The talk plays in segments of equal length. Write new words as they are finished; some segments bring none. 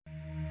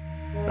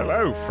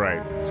Hello,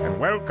 friends, and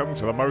welcome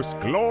to the most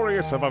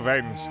glorious of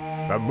events,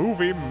 the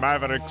Movie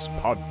Mavericks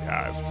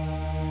podcast.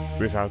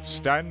 This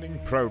outstanding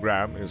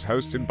program is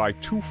hosted by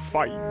two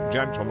fine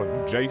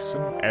gentlemen,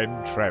 Jason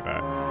and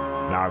Trevor.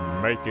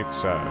 Now make it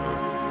so.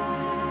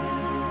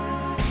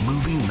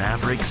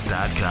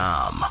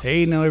 MovieMavericks.com.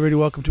 Hey, now everybody,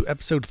 welcome to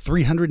episode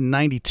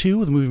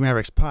 392 of the Movie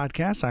Mavericks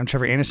podcast. I'm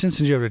Trevor Anderson,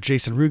 send you over to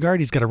Jason Rugard.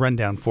 He's got a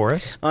rundown for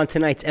us. On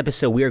tonight's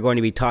episode, we are going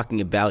to be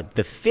talking about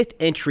the fifth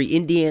entry,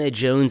 Indiana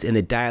Jones and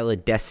the Dial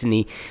of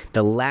Destiny,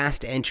 the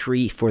last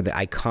entry for the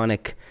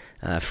iconic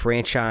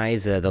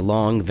franchise, the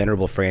long,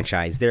 venerable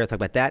franchise there. I'll talk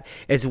about that,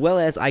 as well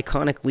as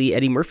iconically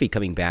Eddie Murphy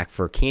coming back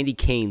for Candy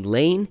Cane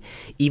Lane,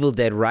 Evil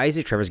Dead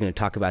Rises. Trevor's going to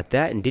talk about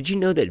that. And did you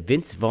know that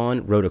Vince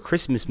Vaughn wrote a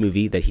Christmas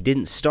movie that he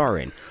didn't star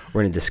in?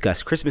 We're going to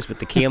discuss Christmas with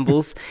the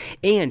Campbells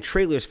and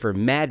trailers for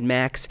Mad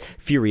Max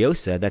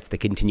Furiosa. That's the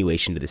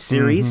continuation to the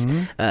series.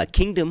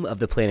 Kingdom of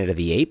the Planet of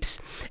the Apes,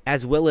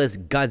 as well as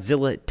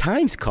Godzilla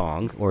times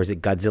Kong, or is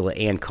it Godzilla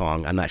and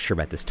Kong? I'm not sure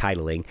about this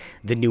titling.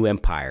 The New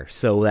Empire.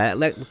 So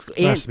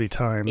Must be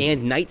times.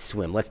 And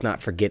Nightswim. Let's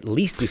not forget.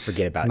 Least we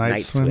forget about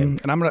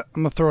Nightswim. And I'm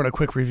gonna throw in a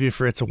quick review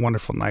for It's a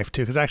Wonderful Knife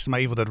too, because actually my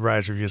Evil Dead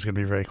Rise review is gonna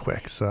be very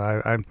quick. So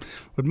I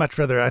would much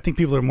rather. I think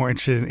people are more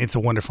interested in It's a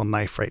Wonderful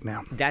Knife right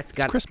now. That's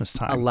got Christmas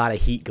time. A lot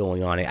of heat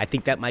going on it. I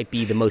think that might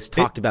be the most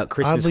talked about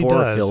Christmas oddly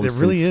horror does. film. It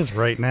really is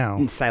right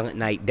now. Silent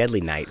Night,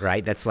 Deadly Night,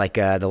 right? That's like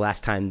the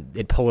last time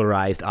it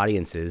polarized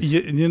audiences.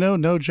 You know,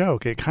 no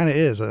joke. It kind of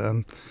is.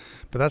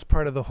 But that's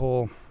part of the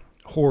whole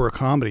horror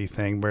comedy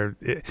thing where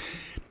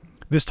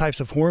this types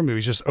of horror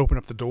movies just open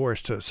up the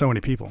doors to so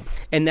many people.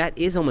 And that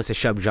is almost a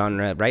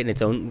subgenre, right, in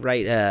its own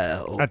right.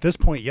 At this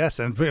point, yes,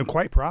 and it's been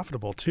quite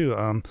profitable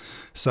too.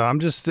 So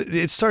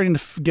it's starting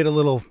to get a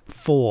little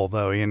full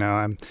though, you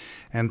know,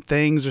 and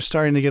things are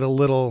starting to get a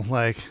little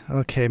like,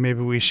 okay,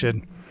 maybe we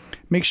should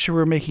make sure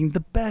we're making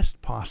the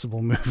best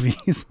possible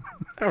movies.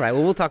 All right,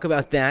 well, we'll talk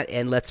about that,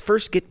 and let's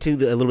first get to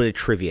a little bit of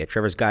trivia.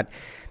 Trevor's got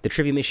the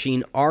trivia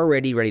machine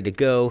already ready to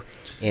go,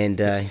 and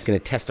he's going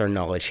to test our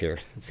knowledge here.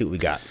 Let's see what we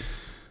got.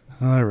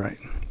 All right.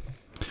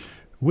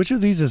 Which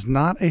of these is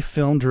not a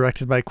film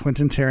directed by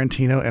Quentin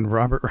Tarantino and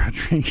Robert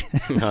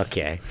Rodriguez?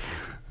 Okay.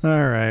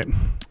 All right.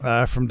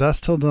 From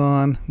Dusk Till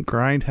Dawn,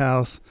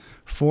 Grindhouse,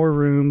 Four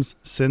Rooms,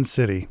 Sin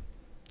City.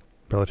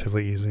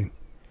 Relatively easy.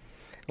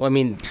 Well, I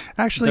mean,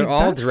 actually, they're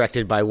all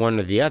directed by one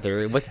or the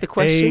other. What's the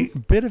question? A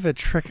bit of a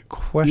trick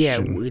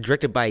question. Yeah,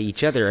 directed by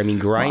each other. I mean,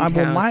 Grindhouse.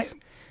 Well,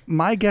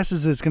 my guess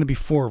is it's going to be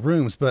Four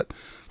Rooms, but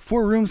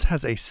Four Rooms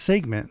has a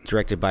segment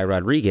directed by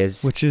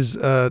Rodriguez, which is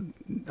yeah,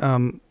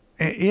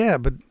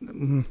 but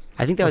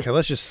I think that was. Okay,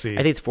 let's just see. I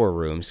think it's Four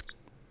Rooms.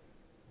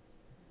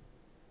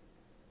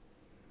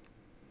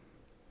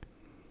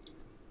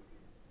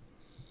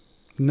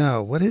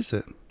 No, what is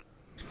it?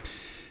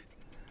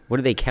 What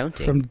are they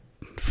counting?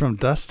 From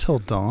Dusk Till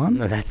Dawn?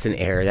 No, that's an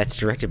error. That's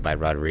directed by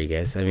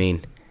Rodriguez. I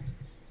mean,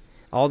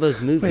 all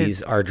those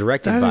movies are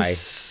directed by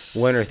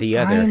one or the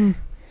other.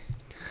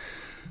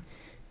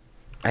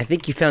 I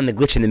think you found the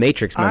glitch in the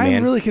Matrix, my man.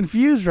 I'm really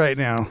confused right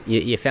now.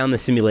 You found the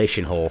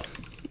simulation hole.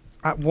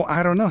 Well,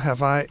 I don't know.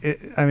 Have I?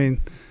 I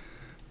mean,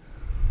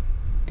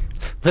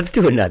 let's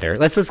do another.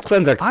 Let's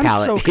cleanse our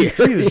palate. I'm so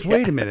confused. Yeah.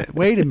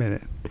 Wait a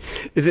minute.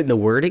 Is it in the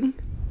wording?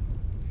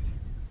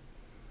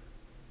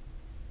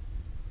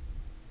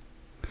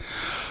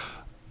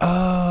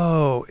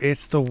 Oh,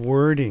 it's the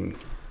wording.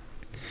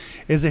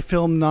 Is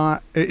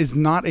not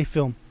a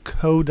film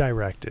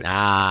co-directed.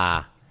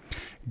 Ah.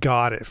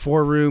 Got it.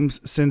 Four Rooms,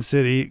 Sin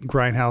City,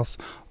 Grindhouse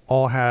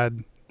all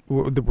had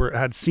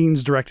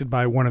scenes directed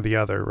by one or the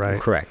other,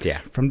 right? Correct, yeah.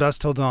 From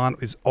Dusk Till Dawn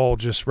is all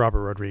just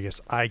Robert Rodriguez.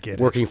 I get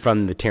it. Working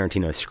from the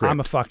Tarantino script. I'm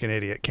a fucking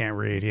idiot. Can't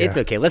read. Yeah. It's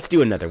okay. Let's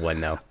do another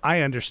one, though.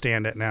 I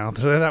understand it now.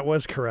 So that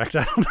was correct.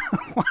 I don't know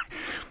why.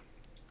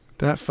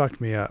 That fucked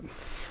me up.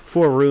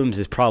 Four Rooms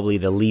is probably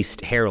the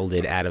least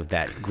heralded out of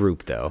that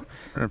group, though.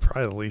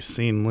 Probably the least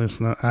seen.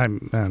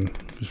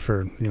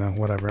 For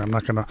whatever. I'm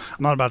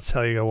not about to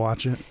tell you to go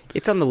watch it.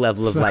 It's on the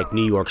level of like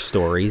New York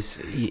Stories.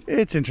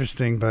 It's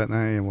interesting, but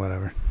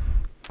whatever.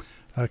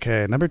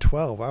 Okay, number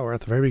 12. Wow, we're at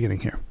the very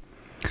beginning here.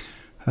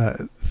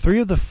 3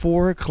 of the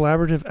 4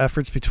 collaborative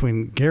efforts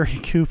between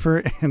Gary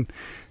Cooper and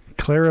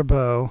Clara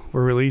Bow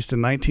were released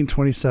in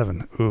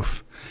 1927.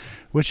 Oof.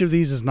 Which of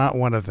these is not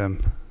one of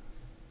them?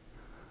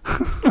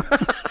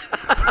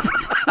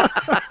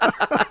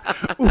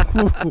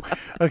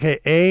 Okay,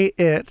 A,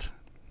 It.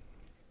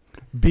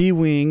 B,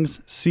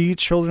 Wings. C,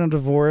 Children of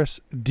Divorce.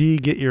 D,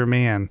 Get Your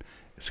Man.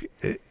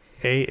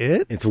 A,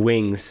 It? It's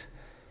Wings.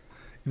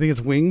 You think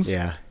it's Wings?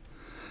 Yeah.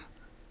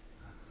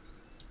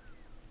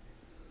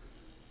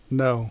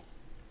 No.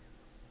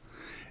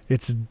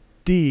 It's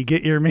D,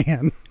 Get Your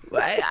Man.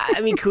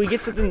 I mean, can we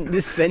get something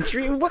this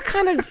century? What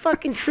kind of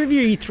fucking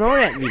trivia are you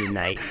throwing at me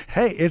tonight?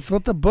 Hey, it's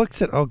what the book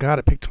said. Oh, God,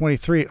 it picked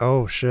 23.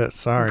 Oh, shit,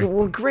 sorry.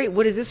 Well, great.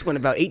 What is this one,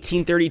 about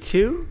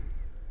 1832?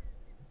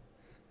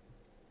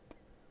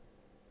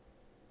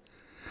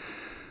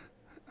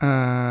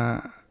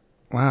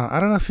 Wow, I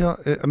don't know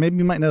if maybe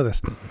you might know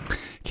this.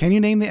 Can you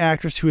name the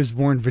actress who was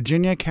born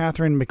Virginia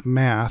Catherine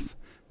McMath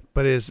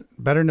but is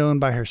better known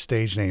by her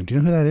stage name. Do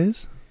you know who that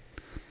is?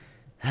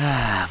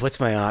 What's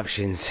my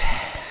options?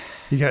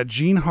 You got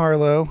Jean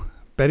Harlow,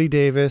 Betty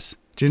Davis,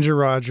 Ginger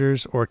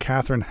Rogers, or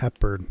Katharine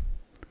Hepburn.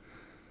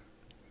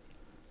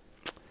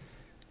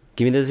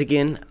 Give me those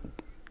again.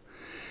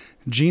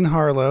 Jean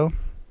Harlow,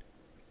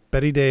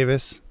 Betty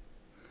Davis,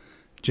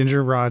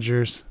 Ginger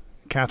Rogers,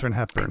 Katharine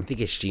Hepburn. I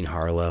think it's Jean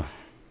Harlow.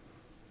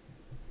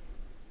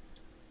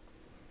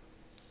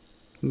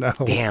 No.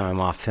 Damn, I'm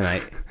off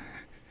tonight.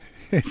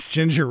 It's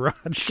Ginger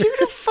Rogers. Who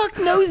the fuck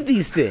knows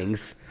these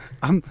things?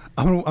 I'm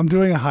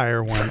doing a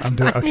higher one. I'm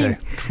doing okay.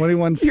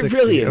 2160. You're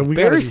really Oh,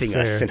 embarrassing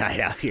us tonight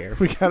out here.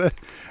 We gotta.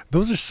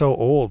 Those are so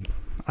old.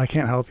 I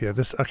can't help you.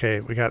 This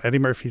okay. We got Eddie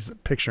Murphy's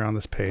picture on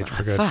this page.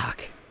 We're good.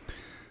 Fuck.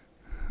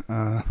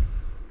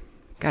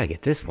 Gotta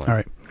get this one. All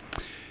right.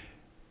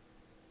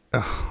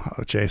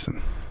 Oh,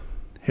 Jason.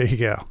 Here you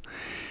go.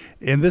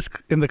 In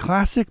the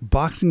classic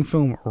boxing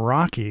film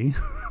Rocky,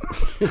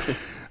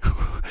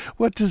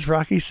 what does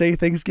Rocky say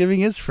Thanksgiving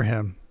is for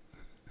him?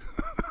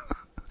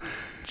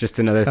 Just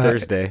another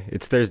Thursday.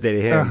 It's Thursday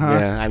to him.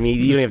 Yeah. I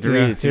mean, you don't have to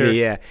read it to me.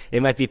 Yeah.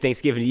 It might be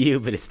Thanksgiving to you,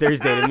 but it's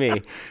Thursday to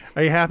me.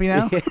 Are you happy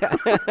now? Yeah.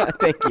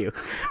 Thank you.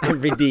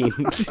 I'm redeemed.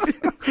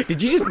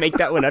 Did you just make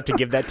that one up to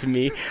give that to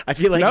me? I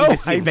feel like you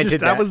just invented that.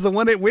 That was the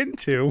one it went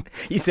to.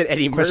 You said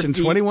Eddie Question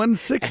Murphy.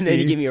 2160. And then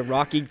you gave me a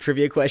Rocky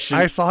trivia question.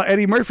 I saw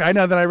Eddie Murphy. I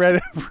know that I read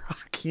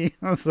Rocky.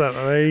 So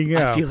there you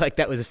go. I feel like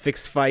that was a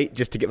fixed fight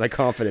just to get my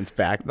confidence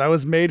back. That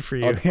was made for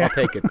you. I'll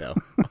take it, though.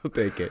 I'll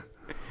take it.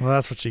 Well,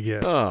 that's what you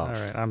get. Oh, all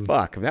right.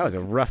 Fuck. That was a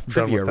rough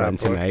trivia run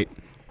tonight.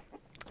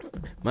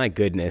 My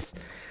goodness.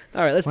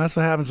 All right, well, that's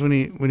what happens when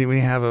you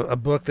have a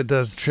book that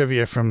does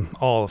trivia from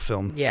all of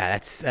film. Yeah,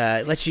 that's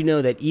lets you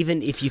know that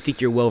even if you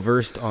think you're well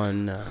versed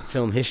on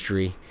film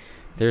history,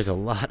 there's a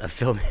lot of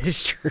film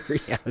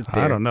history out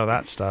there. I don't know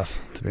that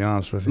stuff, to be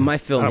honest with you. My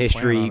film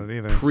history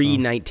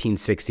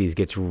pre-1960s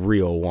gets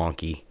real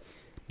wonky.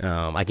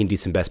 I can do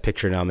some Best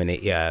Picture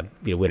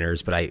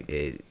winners, but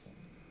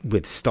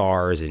with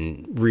stars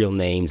and real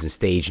names and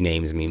stage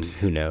names. I mean,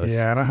 who knows?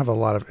 Yeah, I don't have a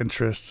lot of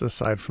interests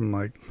aside from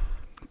like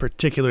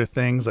particular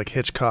things like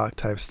Hitchcock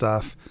type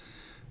stuff.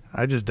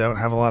 I just don't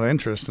have a lot of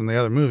interest in the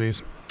other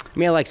movies. I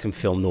mean, I like some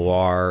film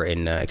noir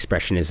and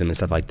expressionism and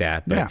stuff like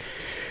that. But,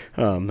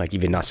 yeah. Like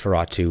even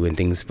Nosferatu and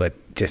things, but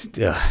just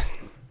that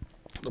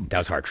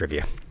was hard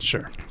trivia.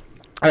 Sure.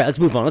 All right, let's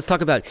move on. Let's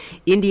talk about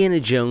Indiana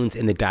Jones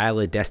and the Dial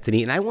of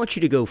Destiny. And I want you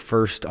to go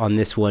first on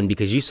this one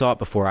because you saw it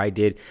before I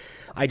did.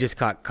 I just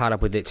got caught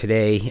up with it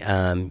today.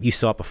 You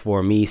saw it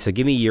before me, so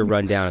give me your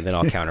rundown and then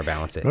I'll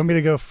counterbalance it. You want me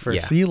to go first?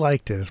 Yeah. So you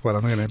liked it is what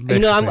I'm going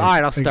to all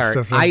right, I'll start.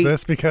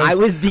 I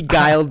was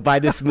beguiled by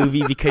this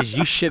movie because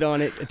you shit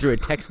on it through a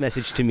text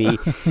message to me,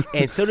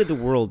 and so did the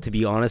world, to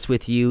be honest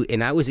with you,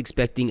 and I was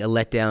expecting a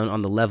letdown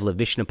on the level of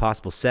Mission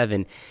Impossible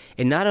 7,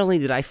 and not only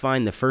did I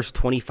find the first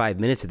 25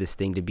 minutes of this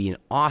thing to be an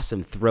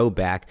awesome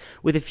throwback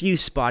with a few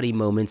spotty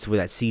moments where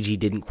that CG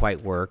didn't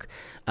quite work,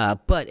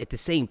 but at the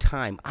same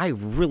time, I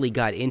really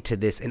got into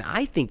this, and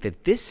I think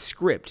that this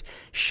script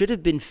should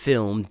have been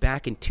filmed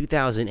back in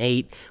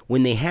 2008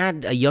 when they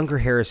had a younger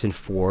Harrison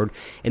Ford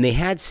and they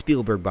had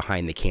Spielberg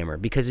behind the camera,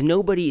 because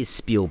nobody is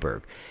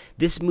Spielberg.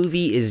 This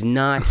movie is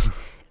not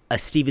a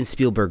Steven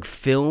Spielberg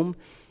film.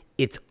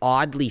 It's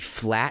oddly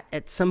flat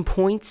at some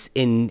points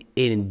and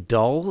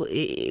dull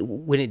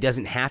when it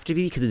doesn't have to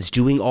be because it's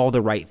doing all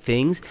the right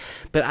things.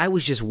 But I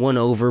was just won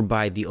over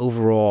by the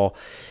overall.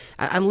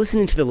 I'm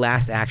listening to The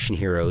Last Action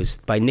Heroes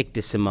by Nick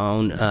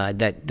DeSimone,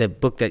 that the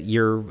book that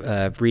you're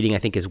reading, I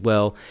think, as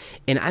well.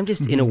 And I'm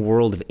just in a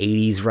world of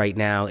 80s right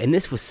now. And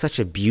this was such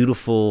a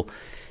beautiful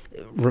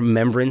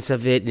remembrance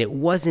of it. And it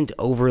wasn't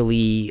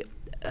overly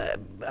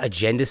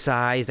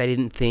agenda-sized, I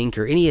didn't think,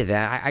 or any of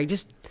that.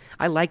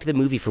 I liked the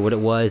movie for what it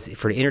was.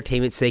 For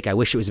entertainment's sake, I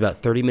wish it was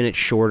about 30 minutes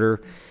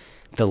shorter.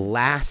 The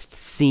last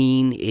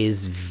scene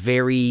is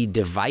very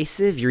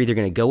divisive. You're either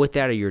going to go with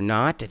that or you're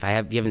not. If you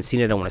haven't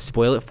seen it, I don't want to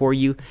spoil it for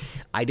you.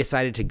 I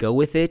decided to go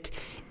with it,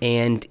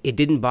 and it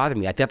didn't bother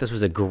me. I thought this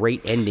was a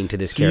great ending to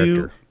this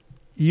character.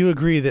 You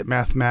agree that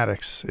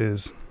mathematics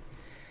is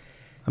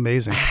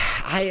amazing?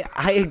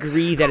 I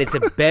agree that it's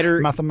a better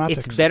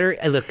mathematics. It's better.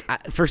 Look,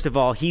 first of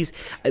all, he's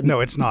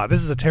no, it's not.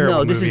 This is a terrible.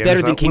 No, this movie. is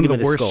better than Kingdom of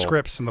the Skull. One of the worst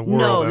scripts in the world.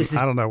 No, this is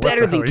I don't know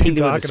better what the than hell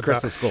Kingdom of the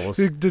about. Skulls.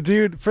 The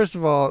dude, first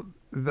of all,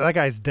 that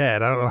guy's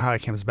dead. I don't know how he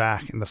comes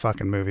back in the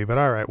fucking movie, but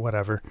all right,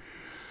 whatever.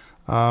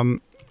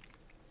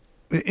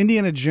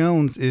 Indiana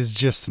Jones is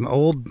just an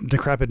old,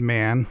 decrepit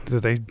man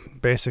that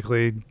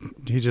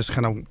he just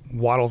kind of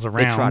waddles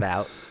around. They trot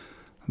out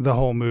the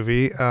whole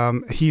movie.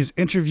 He's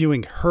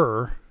interviewing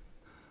her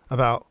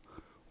about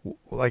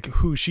like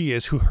who she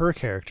is, who her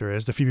character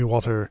is, the Phoebe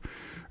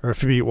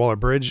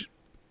Waller-Bridge,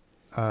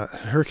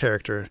 her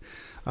character.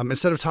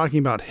 Instead of talking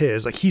about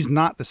his, like he's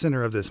not the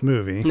center of this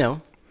movie.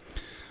 No.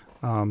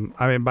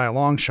 I mean, by a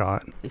long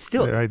shot. It's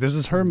still, right, this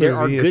is her movie. There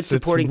are good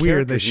supporting it's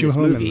weird. characters They in this shoe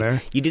him movie. in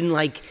there. You didn't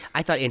like.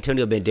 I thought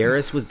Antonio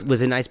Banderas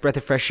was a nice breath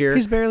of fresh air.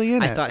 He's barely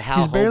in it. I thought Hal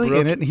he's barely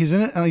Holbrook, in it. He's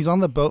in it, and he's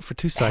on the boat for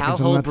 2 seconds,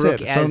 Hal and that's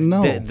Holbrook it. as So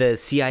no, the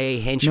CIA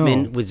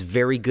henchman No. was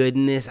very good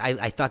in this.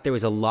 I thought there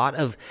was a lot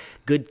of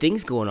good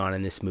things going on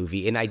in this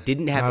movie, and I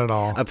didn't have Not at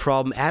all. a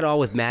problem at all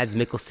with Mads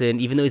Mikkelsen,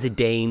 even though he's a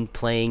Dane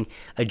playing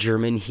a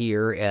German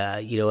here,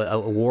 a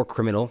war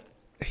criminal.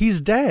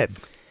 he's dead.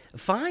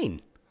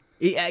 Fine.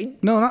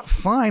 No, not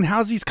fine.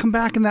 How's he's come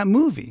back in that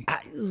movie?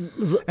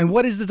 And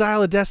what does the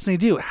Dial of Destiny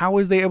do? How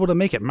is they able to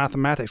make it?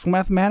 Mathematics. Well,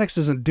 mathematics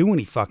doesn't do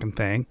any fucking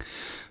thing.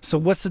 So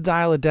what's the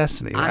Dial of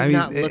Destiny? I'm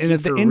not looking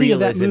and for the ending of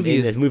that realism movie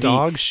in is a movie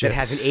dog shit. that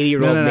has an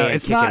 80-year-old no, man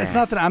It's kicking not. It's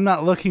not ass. that I'm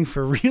not looking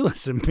for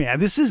realism, man.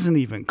 This isn't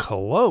even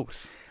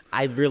close.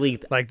 I really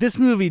Like, this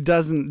movie it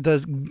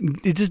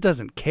just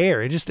doesn't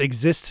care. It just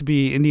exists to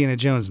be Indiana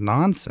Jones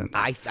nonsense.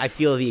 I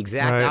feel the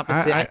exact Right.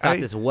 opposite. I thought I-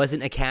 this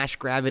wasn't a cash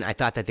grab, and I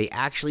thought that they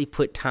actually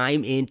put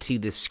time into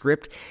the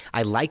script.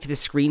 I liked the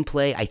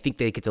screenplay. I think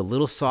that it gets a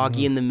little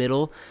soggy in the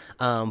middle,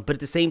 but at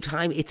the same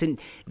time, they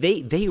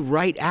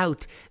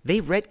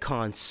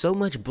retcon so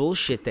much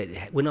bullshit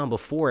that went on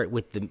before it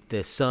with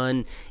the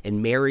son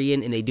and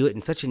Marion, and they do it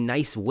in such a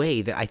nice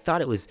way that I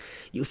thought it was.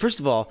 First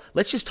of all,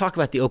 let's just talk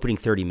about the opening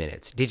 30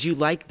 minutes. Did you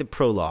like the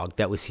prologue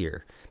that was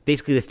here?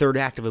 Basically, the third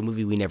act of a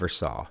movie we never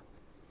saw.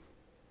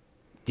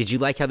 Did you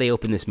like how they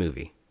opened this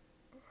movie?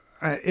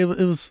 It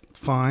was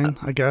fine,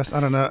 I guess. I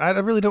don't know. I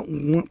really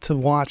don't want to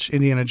watch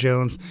Indiana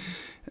Jones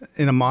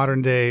in a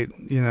modern day,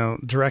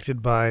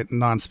 directed by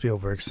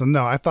non-Spielberg. So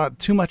no, I thought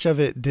too much of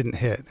it didn't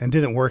hit and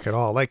didn't work at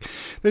all. Like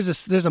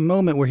there's a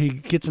moment where he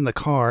gets in the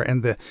car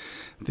and the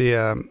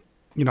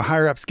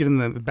higher ups get in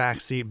the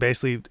back seat,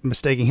 basically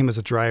mistaking him as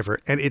a driver,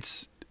 and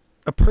it's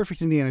a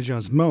perfect Indiana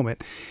Jones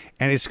moment,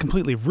 and it's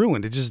completely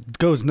ruined. It just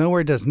goes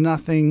nowhere, does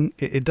nothing.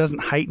 It doesn't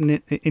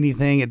heighten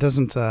anything. It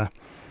doesn't.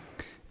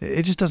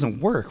 It just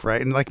doesn't work,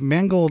 right? And like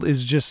Mangold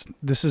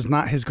this is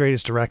not his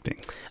greatest directing.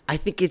 I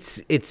think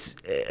it's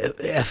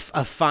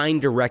a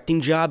fine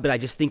directing job, but I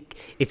just think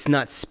it's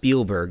not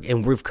Spielberg,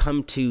 and we've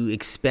come to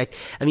expect.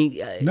 I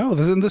mean, no,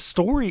 the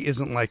story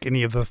isn't like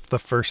any of the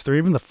first three,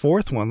 even the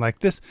fourth one. Like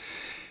this.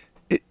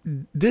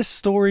 This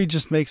story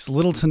just makes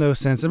little to no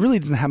sense. It really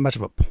doesn't have much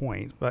of a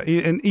point.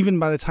 And even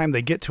by the time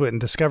they get to it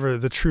and discover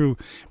the true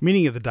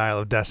meaning of the Dial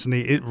of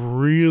Destiny, it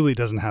really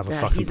doesn't have a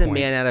fucking point. He's a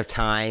man out of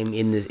time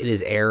in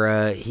his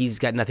era. He's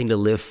got nothing to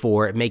live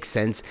for. It makes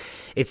sense.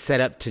 It's set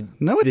up to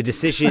the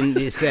decision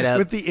is set up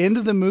with the end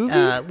of the movie.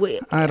 I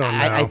don't know.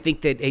 I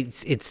think that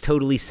it's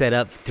totally set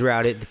up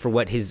throughout it for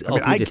what his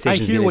ultimate decision is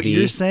going to be. I hear what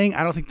you're saying.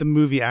 I don't think the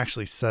movie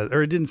actually says,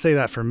 or it didn't say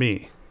that for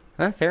me.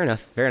 Fair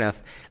enough.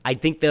 I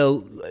think,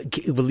 though,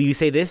 will you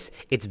say this?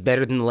 It's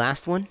better than the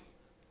last one?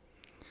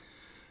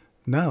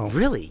 No.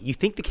 Really? You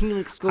think The Kingdom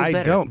of the Skulls is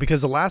better? I don't,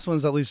 because the last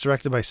one's at least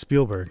directed by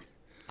Spielberg.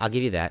 I'll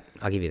give you that.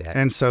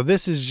 And so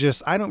this is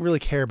just, I don't really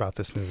care about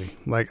this movie.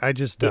 Like, I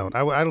just don't.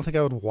 I don't think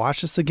I would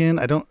watch this again.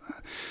 I don't,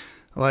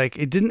 like,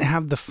 it didn't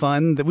have the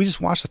fun that we just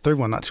watched the third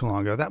one not too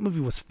long ago. That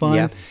movie was fun.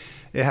 Yeah.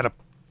 It had a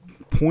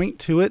point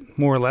to it,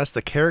 more or less.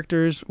 The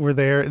characters were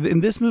there. In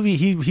this movie,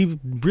 he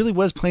really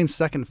was playing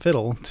second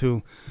fiddle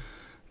to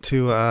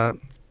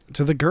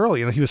the girl.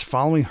 He was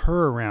following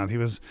her around. He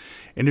was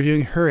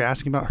interviewing her,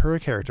 asking about her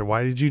character.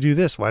 Why did you do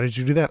this? Why did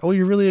you do that? Oh,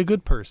 you're really a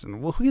good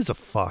person. Well, who gives a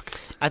fuck?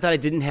 I thought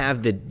it didn't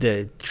have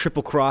the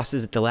triple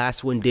crosses that the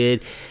last one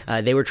did.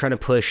 They were trying to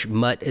push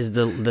Mutt as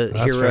the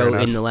hero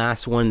in the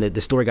last one.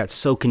 The story got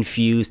so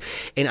confused.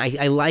 And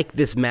I like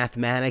this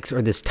mathematics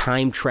or this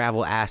time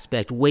travel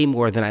aspect way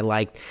more than I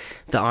liked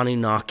the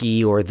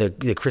Anunnaki or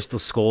the Crystal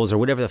Skulls or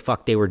whatever the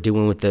fuck they were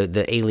doing with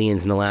the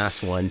aliens in the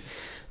last one.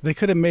 They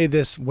could have made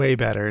this way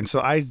better, and so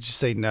I just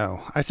say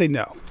no. I say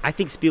no. I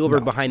think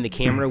Spielberg behind the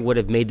camera would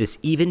have made this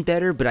even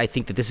better, but I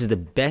think that this is the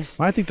best.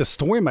 I think the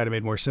story might have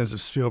made more sense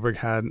if Spielberg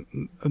had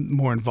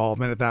more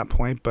involvement at that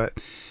point, but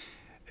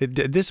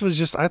this was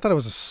just, I thought it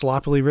was a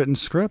sloppily written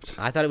script.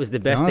 I thought it was the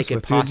best they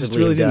could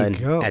possibly have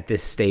done at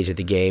this stage of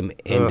the game,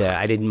 and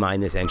I didn't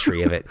mind this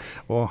entry of it.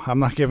 Well, I'm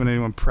not giving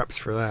anyone preps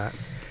for that.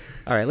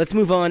 All right, let's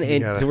move on.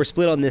 So we're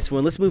split on this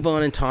one. Let's move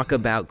on and talk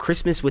about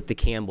Christmas with the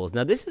Campbells.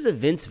 Now, this is a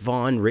Vince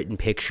Vaughn written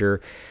picture.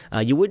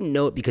 You wouldn't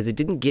know it because it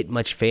didn't get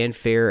much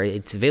fanfare.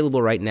 It's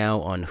available right now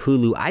on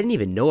Hulu. I didn't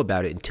even know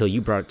about it until you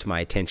brought it to my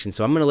attention,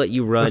 so I'm going to let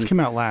you run. This came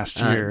out last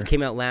year. It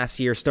came out last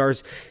year.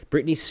 Stars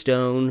Brittany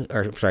Snow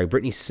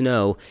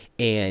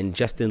and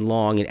Justin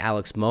Long and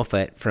Alex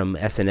Moffat from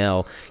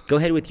SNL. Go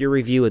ahead with your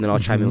review, and then I'll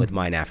chime in with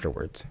mine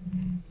afterwards.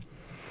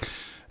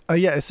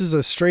 This is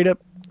a straight-up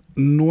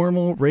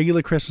normal,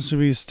 regular Christmas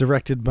movies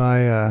directed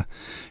by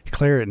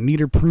Claire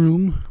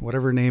Niederpruem,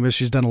 whatever her name is.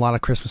 She's done a lot of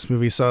Christmas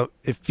movies, so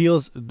it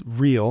feels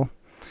real.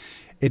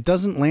 It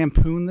doesn't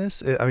lampoon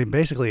this.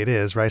 Basically it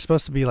is, right? It's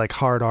supposed to be like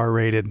hard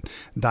R-rated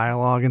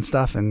dialogue and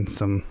stuff, and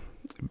some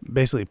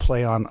basically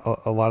play on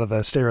a lot of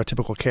the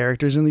stereotypical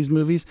characters in these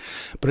movies,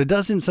 but it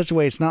does it in such a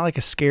way it's not like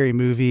a scary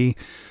movie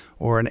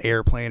or an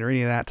airplane or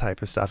any of that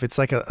type of stuff. It's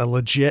like a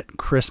legit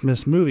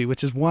Christmas movie,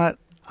 which is what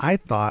I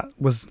thought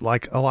was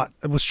like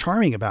was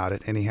charming about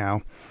it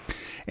anyhow.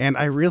 And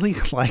I really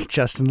like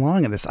Justin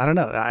Long in this. I don't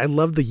know. I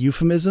love the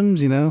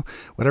euphemisms,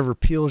 whatever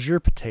peels your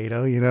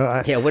potato,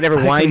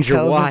 whatever winds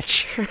your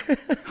watch.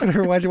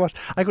 Whatever winds your watch.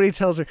 Like when he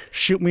tells her,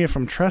 shoot me if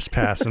I'm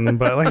trespassing,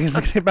 but like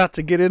he's about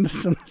to get into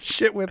some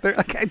shit with her.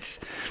 Like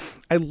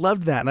I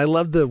loved that. And I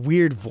loved the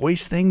weird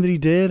voice thing that he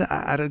did.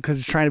 I don't, because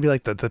he's trying to be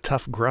like the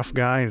tough, gruff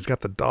guy. And he's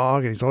got the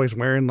dog and he's always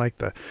wearing like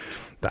the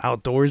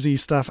outdoorsy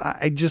stuff.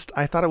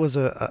 I thought it was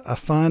a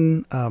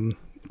fun,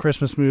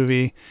 Christmas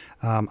movie.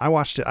 I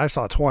watched it. I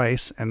saw it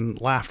twice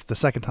and laughed the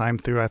second time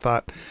through. I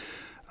thought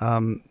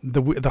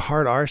the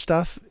hard R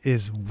stuff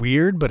is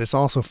weird, but it's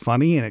also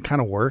funny and it kind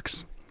of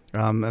works.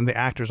 And the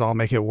actors all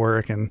make it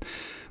work. And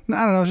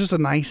I don't know, it's just a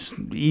nice,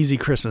 easy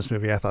Christmas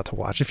movie I thought to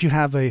watch. If you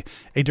have a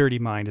dirty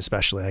mind,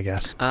 especially, I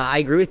guess. I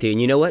agree with you.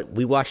 And you know what?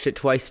 We watched it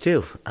twice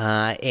too.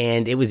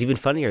 And it was even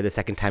funnier the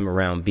second time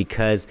around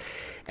because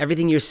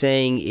everything you're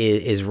saying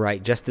is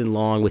right. Justin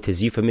Long with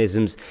his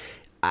euphemisms.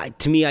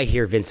 To me, I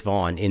hear Vince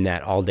Vaughn in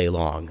that all day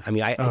long. I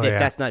mean, if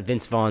that's not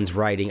Vince Vaughn's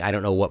writing, I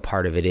don't know what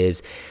part of it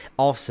is.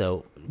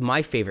 Also,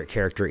 my favorite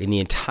character in the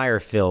entire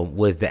film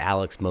was the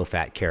Alex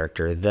Moffat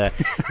character, the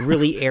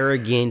really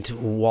arrogant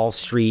Wall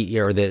Street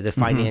or the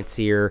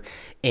financier,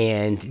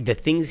 and the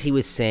things he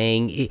was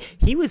saying.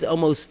 He was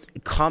almost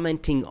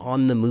commenting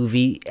on the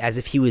movie as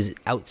if he was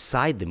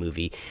outside the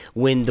movie.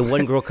 When the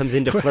one girl comes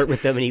in to flirt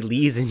with them and he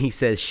leaves and he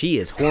says, "She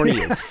is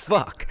horny as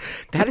fuck."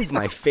 That is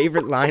my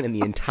favorite line in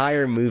the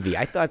entire movie.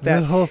 I thought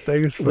that whole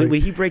thing is funny.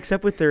 When he breaks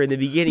up with her in the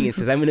beginning and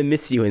says, "I'm going to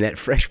miss you," in that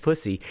fresh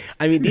pussy.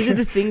 I mean, these are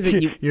the things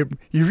that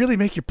you really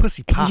make your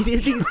pussy pop. These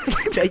are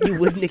things that you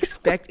wouldn't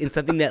expect in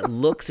something that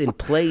looks and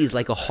plays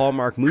like a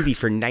Hallmark movie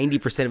for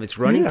 90% of its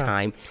running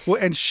time.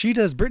 Well, and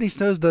Brittany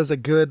Snow does a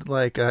good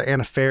like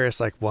Anna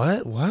Faris, like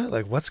what,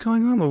 like what's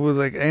going on with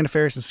like Anna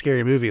Faris in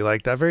Scary Movie,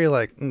 like that very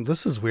like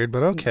this is weird,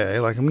 but okay,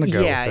 like I'm gonna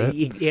go with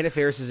it. Anna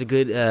Faris is a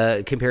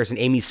good comparison.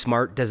 Amy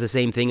Smart does the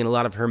same thing in a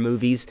lot of her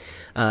movies.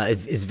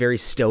 Is very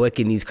stoic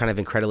in these kind of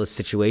incredulous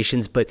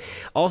situations, but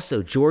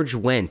also George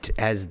Wendt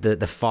as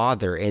the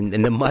father and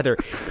the mother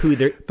who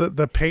they're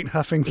the paint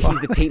huffing father.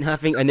 The paint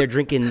huffing, and they're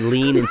drinking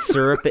lean and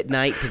syrup at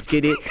night to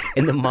get it,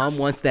 and the mom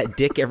wants that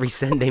dick every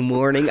Sunday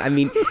morning. I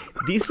mean,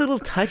 these little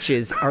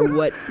touches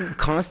are what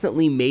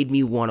constantly made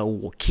me want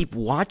to keep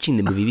watching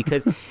the movie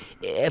because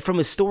from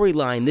a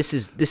storyline, this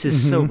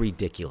is so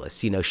ridiculous.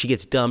 She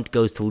gets dumped,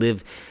 goes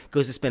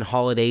to spend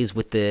holidays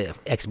with the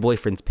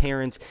ex-boyfriend's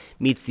parents,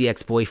 meets the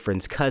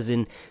ex-boyfriend's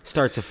cousin,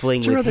 starts a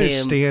fling with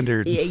him.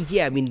 Standard,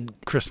 I mean,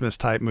 Christmas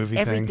type movie.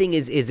 Everything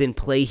is in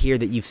play here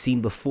that you've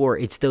seen before.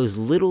 It's those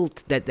little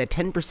that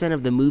 10%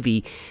 of the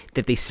movie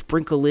that they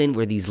sprinkle in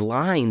where these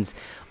lines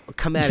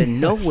come out of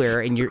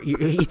nowhere, and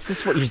it's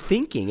just what you're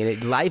thinking, and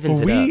it livens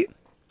it up.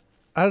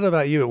 I don't know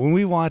about you, but when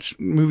we watch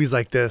movies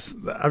like this,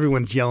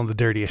 everyone's yelling the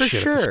dirtiest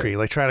shit at the screen,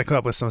 like trying to come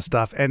up with some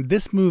stuff. And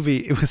this movie,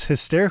 it was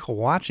hysterical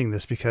watching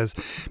this because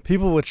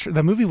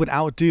the movie would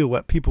outdo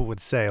what people would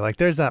say. Like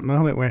there's that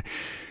moment where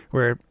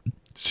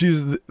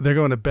they're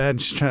going to bed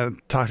and she's trying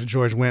to talk to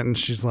George Wendt, and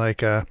she's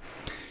like,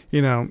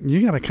 you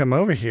got to come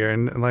over here.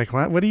 And like,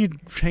 what are you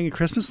hanging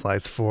Christmas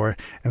lights for?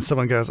 And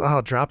someone goes, "Oh,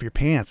 I'll drop your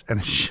pants."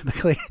 And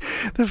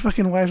the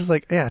fucking wife is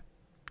like, "Yeah,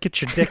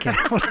 get your dick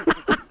out."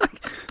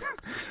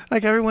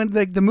 Like everyone,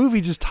 like the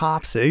movie just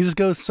tops it. It just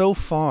goes so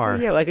far.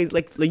 Yeah, like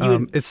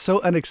you. It's so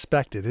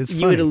unexpected. It's you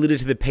funny. had alluded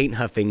to the paint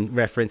huffing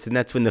reference, and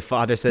that's when the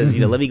father says,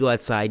 "Let me go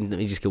outside and let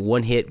me just get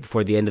one hit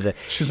before the end of the."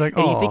 She's like,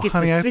 and "Oh, you think it's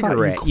honey, a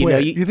cigarette?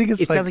 You think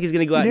it's it like, sounds like he's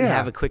gonna go out and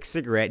have a quick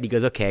cigarette, and he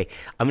goes, "Okay,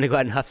 I'm gonna go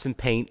out and huff some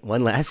paint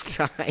one last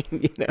time."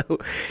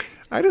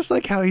 I just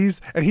like how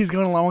he's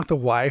going along with the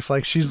wife.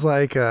 Like she's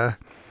like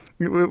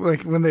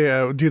when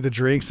they do the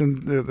drinks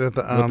and with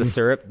the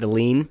syrup, the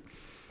lean.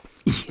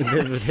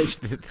 Yes.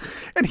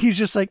 And he's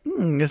just like,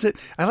 is it?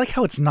 I like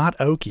how it's not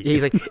oaky. Yeah,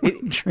 he's like,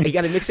 you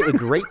got to mix it with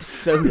grape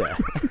soda.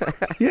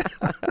 Yeah.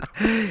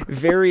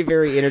 Very,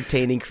 very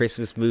entertaining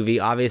Christmas movie.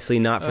 Obviously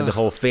not for the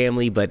whole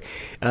family, but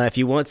if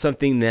you want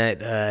something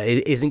that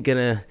it isn't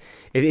gonna.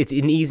 It's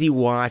an easy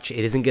watch.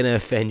 It isn't going to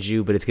offend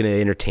you, but it's going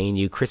to entertain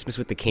you. Christmas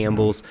with the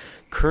Campbells,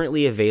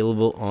 currently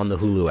available on the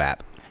Hulu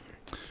app.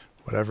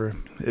 Whatever.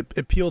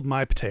 It peeled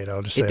my potato.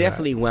 I'll just say it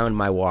definitely wound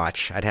my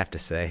watch, I'd have to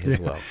say, as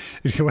well.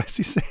 What does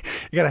he say?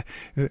 You got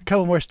a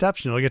couple more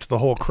steps and you'll get to the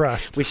whole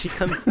crust. When she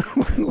comes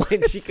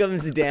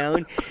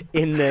down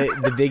in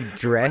the big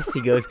dress,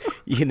 he goes,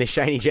 in the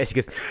shiny dress, he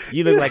goes,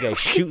 "You look like a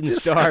shooting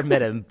star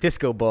met a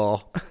disco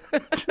ball."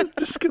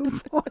 Disco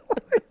ball.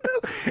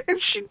 And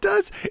she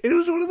does. It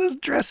was one of those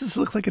dresses that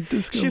look like a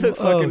disco ball. She looked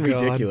fucking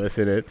ridiculous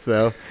in it,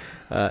 so...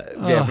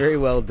 yeah, very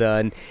well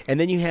done. And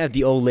then you have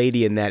the old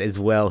lady in that as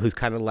well, who's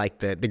kind of like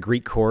the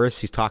Greek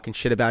chorus, who's talking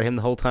shit about him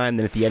the whole time.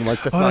 Then at the end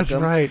wants to fuck that's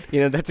him. Right.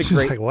 That's a She's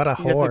great. Like, what a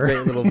whore. That's a great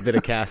little bit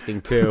of casting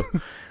too.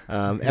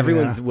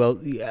 Everyone's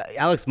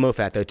Alex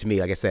Moffat, though, to me,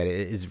 like I said,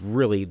 is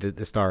really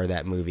the star of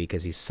that movie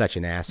because he's such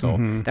an asshole.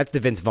 Mm-hmm. That's the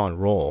Vince Vaughn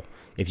role,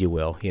 if you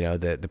will.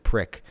 The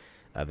prick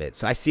of it.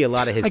 So I see a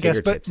lot of his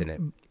fingertips in it.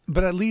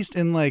 But at least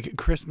in like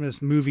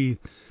Christmas movie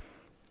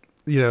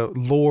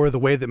lore, the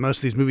way that most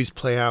of these movies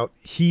play out,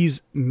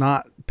 he's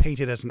not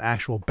painted as an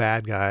actual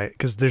bad guy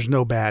because there's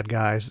no bad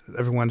guys.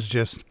 Everyone's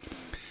just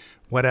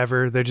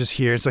whatever. They're just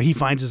here. So he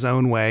finds his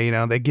own way.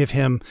 They give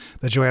him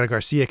the Joanna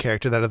Garcia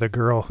character, that other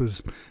girl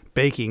who's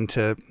baking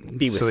to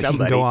be with so that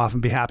somebody. He can go off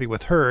and be happy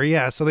with her.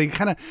 Yeah. So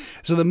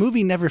the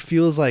movie never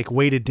feels like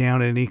weighted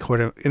down in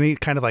any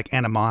kind of like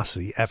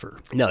animosity ever.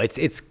 No,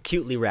 it's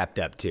cutely wrapped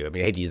up too. I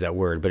mean, I hate to use that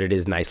word, but it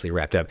is nicely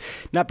wrapped up.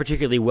 Not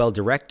particularly well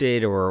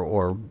directed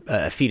or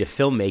a feat of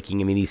filmmaking.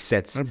 I mean, these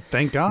sets.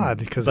 Thank God,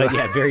 because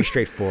very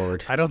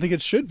straightforward. I don't think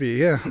it should be.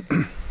 Yeah.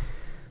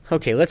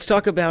 Okay, let's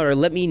talk about, or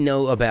let me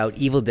know about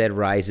Evil Dead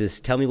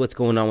Rises. Tell me what's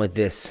going on with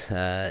this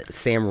Sam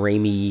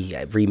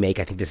Raimi remake.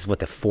 I think this is,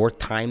 the fourth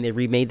time they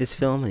remade this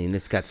film? I mean,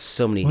 it's got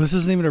so many... Well, this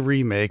isn't even a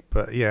remake,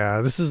 but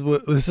yeah, this is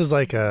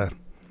like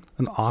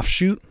an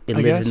offshoot, It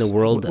I lives guess. in the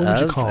world what would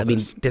you of... call I mean,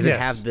 this? does it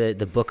have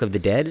the Book of the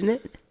Dead in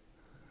it?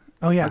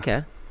 Oh, yeah.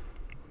 Okay.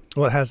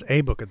 Well, it has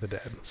a Book of the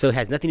Dead. So it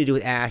has nothing to do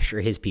with Ash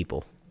or his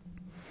people.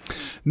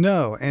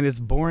 No, and it's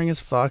boring as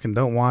fuck, and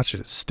don't watch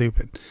it. It's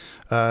stupid.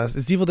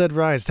 This Evil Dead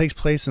Rise takes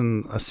place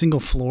in a single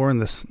floor in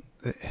this...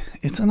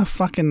 It's in a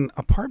fucking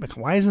apartment.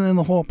 Why isn't it in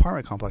the whole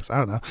apartment complex? I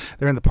don't know.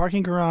 They're in the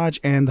parking garage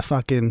and the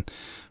fucking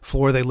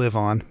floor they live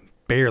on.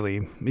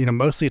 Barely.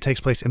 Mostly it takes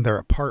place in their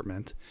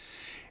apartment.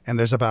 And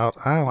there's about,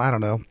 I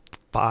don't know,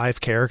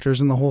 5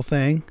 characters in the whole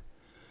thing.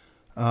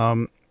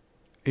 And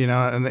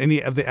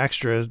any of the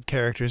extra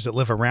characters that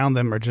live around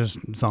them are just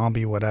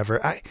zombie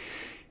whatever.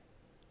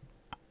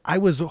 I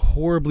was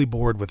horribly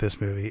bored with this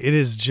movie. It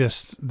is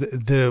just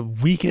the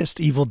weakest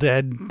Evil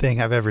Dead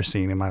thing I've ever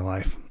seen in my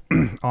life,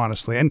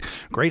 honestly. And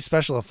great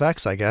special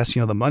effects, I guess.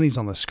 The money's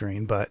on the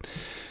screen, but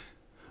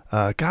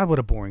God, what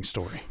a boring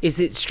story. Is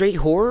it straight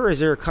horror, or is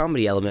there a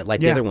comedy element like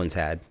the other ones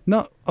had?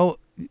 No. Oh,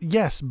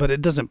 yes, but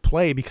it doesn't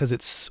play because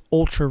it's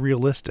ultra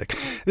realistic.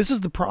 This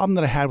is the problem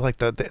that I had with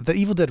the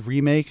Evil Dead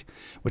remake,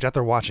 which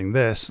after watching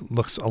this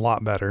looks a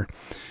lot better.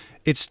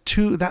 It's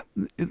too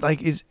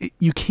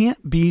you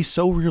can't be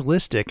so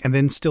realistic and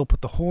then still put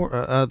the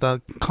horror,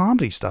 the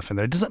comedy stuff in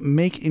there. It doesn't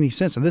make any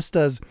sense. And this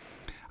does,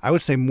 I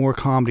would say, more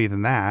comedy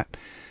than that.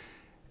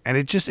 And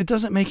it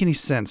doesn't make any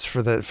sense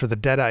for the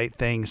Deadite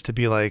things to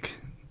be like,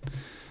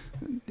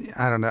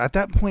 I don't know. At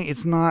that point,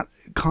 it's not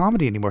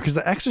comedy anymore because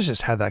The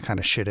Exorcist had that kind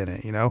of shit in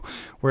it,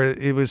 where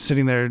it was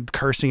sitting there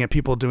cursing at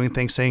people doing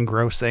things, saying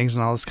gross things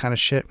and all this kind of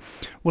shit.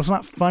 Well, it's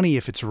not funny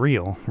if it's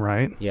real,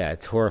 right? Yeah,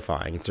 it's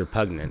horrifying. It's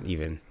repugnant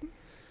even.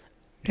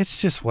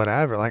 It's just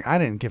whatever. I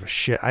didn't give a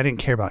shit. I didn't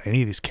care about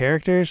any of these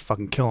characters.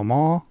 Fucking kill them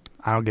all.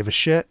 I don't give a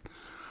shit.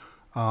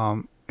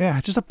 Yeah,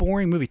 just a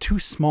boring movie. Too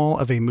small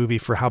of a movie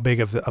for how big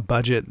of a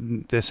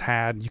budget this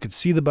had. You could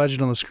see the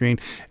budget on the screen.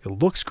 It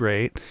looks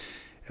great.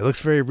 It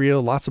looks very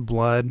real. Lots of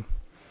blood.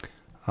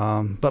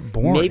 But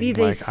boring. Maybe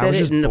they set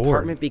it in an bored.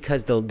 apartment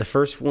because the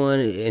first one,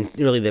 and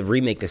really the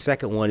remake, the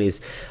second one, is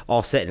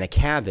all set in a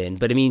cabin.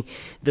 But I mean,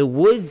 the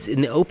woods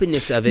and the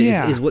openness of it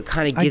is what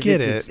kind of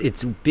gives it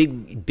its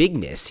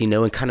bigness,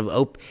 and kind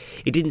of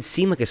it didn't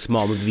seem like a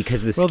small movie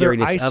because of the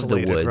scariness of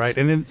the woods. Right?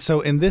 And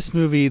so in this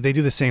movie, they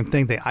do the same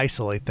thing. They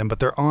isolate them, but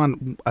they're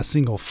on a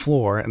single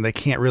floor and they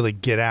can't really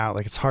get out.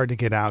 It's hard to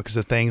get out because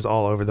the thing's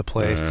all over the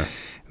place.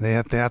 They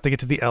have to get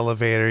to the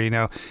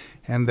elevator,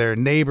 and their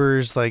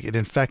neighbors, it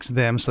infects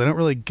them, so they don't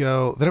really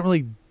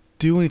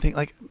do anything.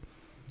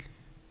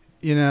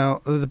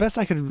 The best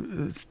I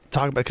could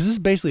talk about, because this is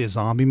basically a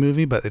zombie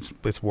movie, but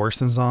it's worse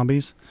than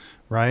zombies,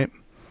 right?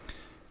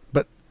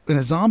 But in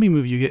a zombie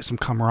movie, you get some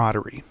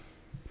camaraderie,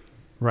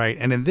 right?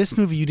 And in this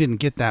movie, you didn't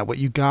get that. What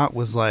you got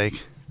was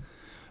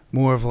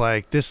more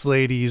of this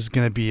lady's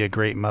going to be a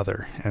great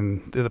mother,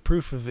 and the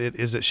proof of it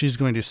is that she's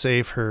going to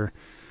save her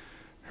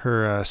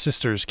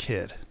sister's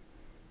kid.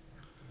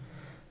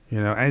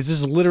 And this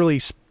is literally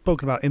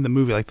spoken about in the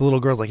movie. The little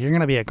girl's you're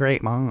going to be a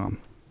great mom.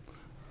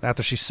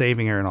 After she's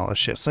saving her and all this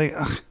shit. It's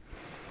ugh.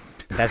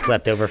 That's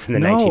left over from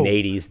the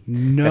 1980s.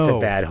 No. That's a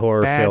bad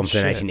horror film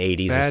from the shit.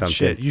 1980s bad or something.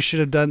 Shit.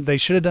 They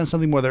should have done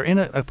something more. They're in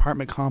an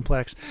apartment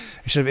complex.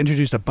 They should have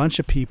introduced a bunch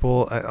of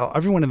people.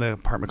 Everyone in the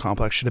apartment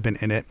complex should have been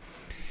in it.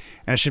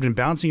 And it should have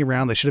been bouncing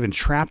around. They should have been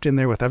trapped in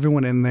there with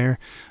everyone in there,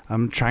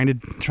 trying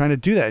to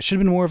do that. It should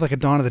have been more of a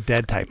Dawn of the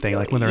Dead type thing,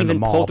 when they're in the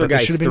mall. But there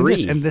should have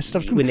been this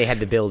stuff when they had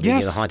the building,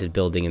 the haunted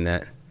building, and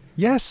that.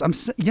 Yes,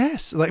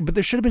 but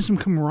there should have been some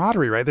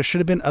camaraderie, right? There should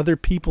have been other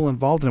people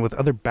involved in it with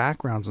other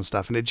backgrounds and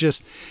stuff, and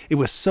it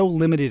was so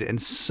limited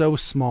and so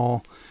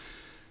small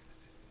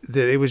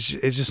that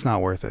it's just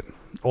not worth it.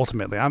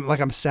 Ultimately,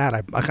 I'm sad.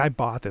 I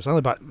bought this. I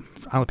only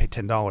paid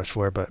 $10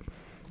 for it, but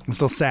I'm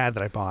still sad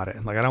that I bought it.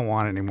 I don't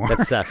want it anymore.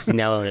 That sucks. You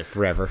now own it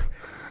forever.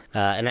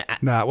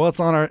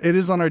 Well, it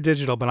is on our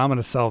digital, but I'm going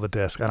to sell the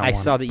disc. I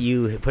saw that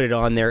you put it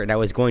on there, and I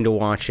was going to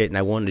watch it, and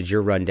I wanted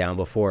your rundown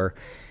before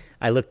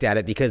I looked at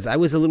it because I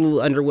was a little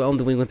underwhelmed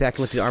when we went back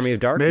and looked at Army of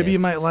Darkness. Maybe you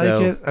might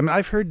like it. I mean,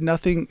 I've heard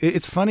nothing.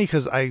 It's funny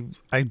because I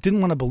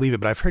didn't want to believe it,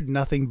 but I've heard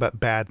nothing but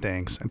bad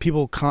things, and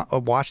people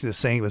watching this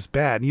saying it was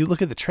bad. And you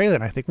look at the trailer,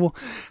 and I think, well,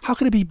 how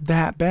could it be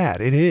that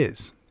bad? It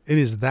is. It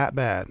is that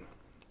bad.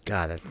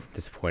 God, that's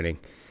disappointing.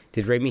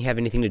 Did Raimi have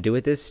anything to do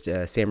with this?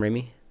 Sam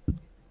Raimi?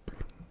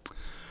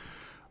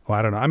 Well,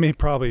 I don't know. I mean,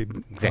 probably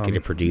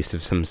Executive producer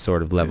of some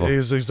sort of level.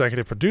 His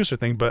executive producer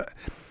thing, but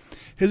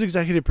his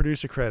executive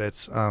producer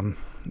credits,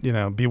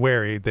 be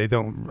wary. I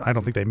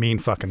don't think they mean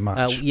fucking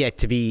much. Yeah,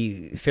 to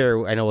be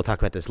fair, I know we'll talk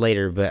about this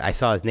later, but I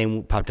saw his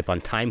name popped up on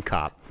Time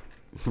Cop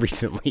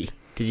recently.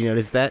 Did you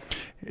notice that?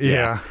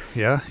 Yeah.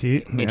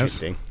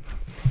 Interesting.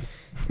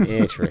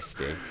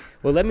 Interesting.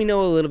 Well, let me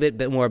know a little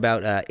bit more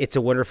about It's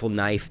a Wonderful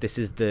Knife. This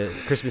is the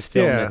Christmas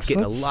film that's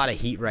getting a lot of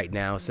heat right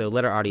now, so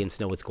let our audience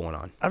know what's going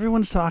on.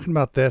 Everyone's talking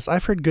about this.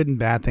 I've heard good and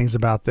bad things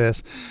about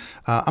this.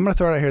 I'm going to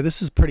throw it out here.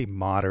 This is pretty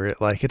moderate.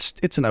 Like,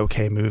 it's an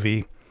okay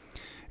movie.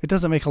 It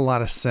doesn't make a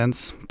lot of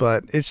sense,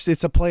 but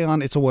it's a play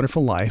on It's a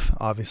Wonderful Life,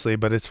 obviously,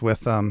 but it's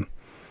with a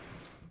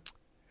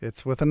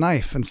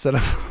knife instead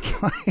of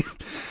a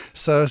life.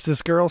 So as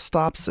this girl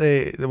stops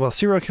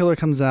serial killer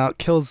comes out,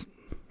 kills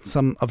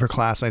some of her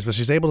classmates, but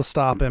she's able to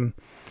stop him.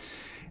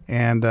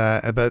 And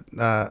but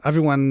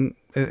everyone,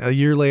 a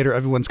year later,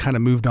 everyone's kind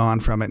of moved on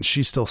from it, and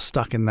she's still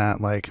stuck in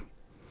that, like,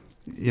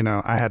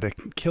 I had to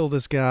kill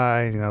this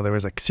guy. There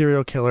was a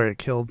serial killer. It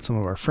killed some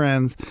of our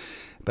friends,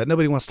 but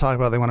nobody wants to talk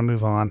about it. They want to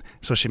move on.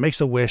 So she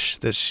makes a wish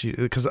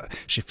because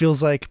she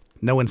feels like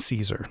no one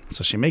sees her.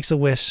 So she makes a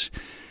wish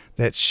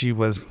that she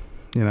was,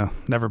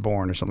 never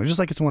born or something, just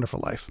like It's a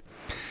Wonderful Life.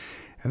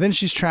 And then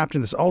she's trapped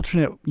in this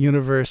alternate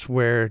universe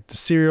where the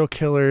serial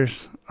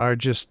killers are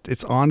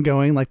it's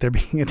ongoing, like they're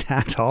being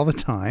attacked all the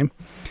time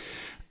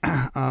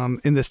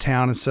in this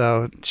town. And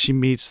so she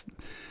meets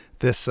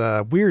this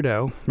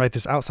weirdo, right?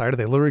 This outsider.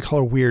 They literally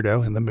call her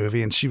Weirdo in the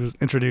movie. And she was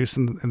introduced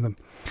in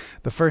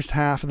the first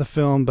half of the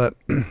film. But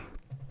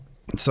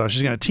so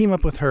she's going to team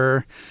up with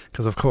her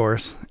because, of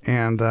course.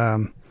 And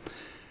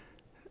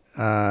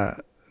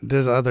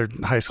there's other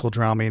high school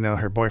drama,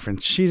 her boyfriend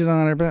cheated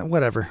on her, but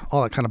whatever,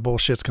 all that kind of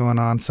bullshit's going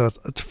on. So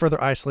to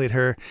further isolate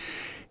her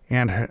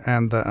and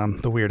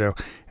the weirdo.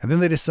 And then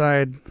they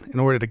decide, in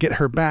order to get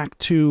her back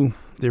to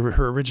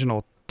her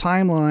original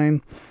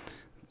timeline,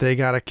 they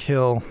got to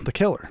kill the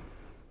killer.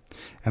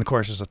 And of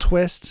course, there's a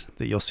twist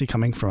that you'll see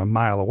coming from a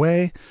mile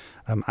away.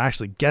 I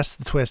actually guessed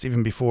the twist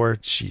even before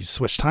she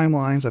switched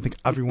timelines. I think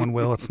everyone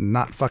will. It's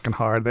not fucking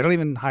hard. They don't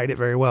even hide it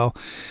very well.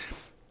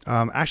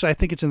 Actually, I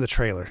think it's in the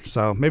trailer,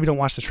 so maybe don't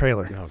watch the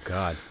trailer. Oh,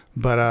 God.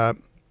 But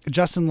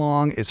Justin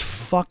Long is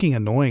fucking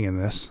annoying in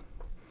this.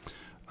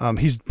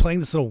 He's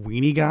playing this little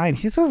weenie guy, and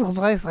he says,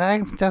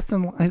 "I'm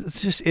Justin."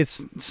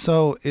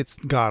 It's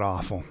god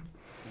awful.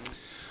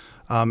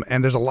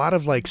 And there's a lot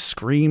of like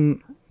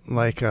Scream,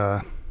 like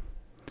I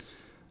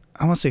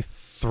want to say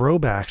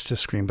throwbacks to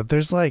Scream, but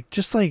there's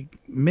just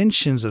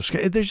mentions of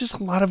Scream. There's just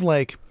a lot of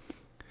like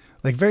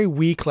very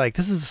weak. Like,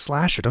 this is a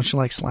slasher. Don't you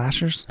like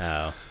slashers?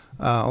 Oh.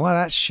 A lot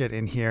of that shit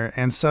in here.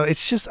 And so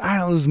it's just,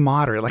 it was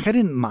moderate. Like, I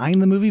didn't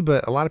mind the movie,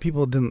 but a lot of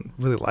people didn't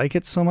really like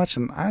it so much,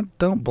 and I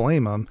don't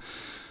blame them.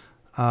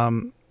 I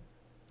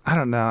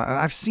don't know.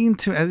 I've seen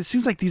it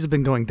seems like these have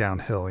been going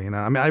downhill,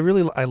 I mean,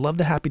 I love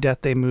the Happy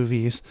Death Day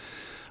movies.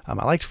 I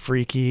liked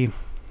Freaky,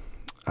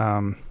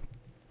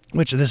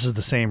 which this is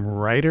the same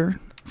writer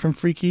from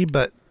Freaky,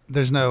 but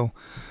there's no,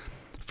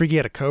 Freaky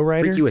had a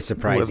co-writer. Freaky was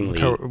surprisingly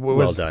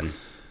well done.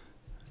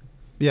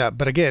 Yeah,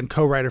 but again,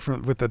 co-writer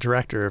with the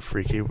director of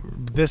Freaky.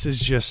 This is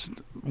just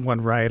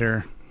one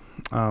writer,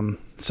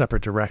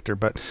 separate director.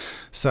 But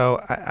so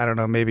I don't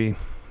know. Maybe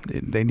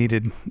they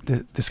needed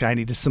this guy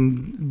needed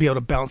be able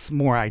to bounce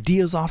more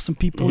ideas off some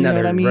people. Another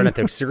you know what I mean? Run at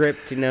the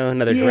script,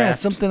 another draft. Yeah,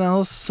 something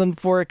else,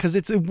 for it, because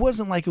it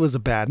wasn't like it was a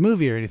bad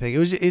movie or anything.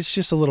 It's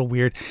just a little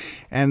weird,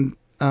 and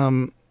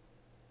I'm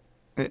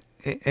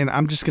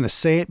just gonna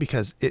say it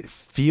because it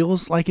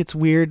feels like it's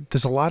weird.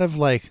 There's a lot of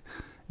like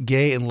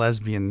gay and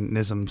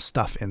lesbianism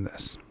stuff in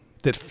this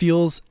that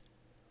feels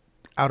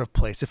out of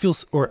place. It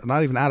feels, or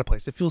not even out of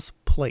place. It feels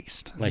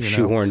placed, like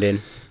shoehorned in.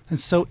 And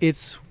so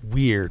it's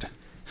weird.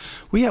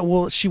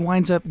 Well, she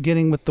winds up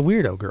getting with the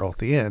weirdo girl at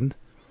the end,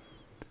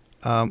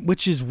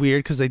 which is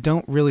weird because they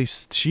don't really.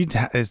 She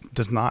has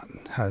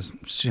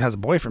a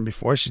boyfriend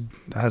before. She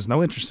has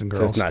no interest in girls.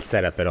 So it's not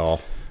set up at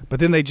all.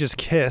 But then they just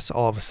kiss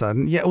all of a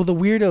sudden. Yeah. Well, the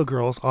weirdo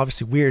girl's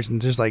obviously weird, and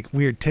there's like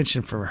weird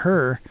tension from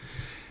her.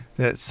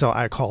 So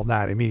I called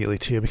that immediately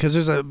too, because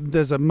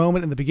there's a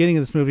moment in the beginning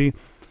of this movie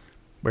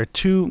where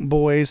two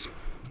boys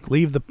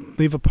leave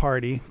a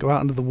party, go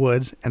out into the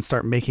woods, and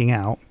start making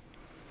out,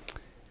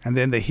 and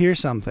then they hear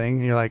something,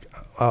 and you're like,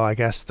 oh, I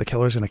guess the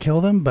killer's gonna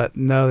kill them, but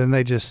no, then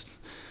they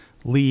just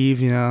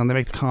leave, and they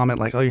make the comment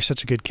like, oh, you're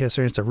such a good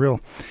kisser. It's a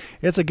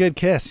good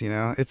kiss,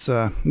 it's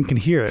you can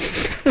hear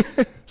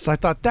it. So I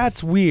thought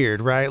that's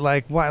weird, right?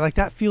 Like, why? Like,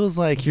 that feels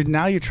like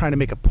you're trying to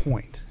make a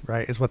point,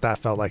 right? Is what that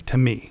felt like to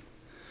me.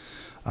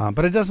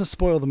 But it doesn't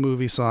spoil the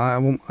movie, so I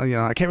won't.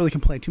 I can't really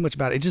complain too much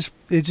about it.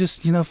 It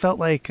just felt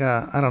like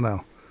I don't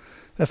know.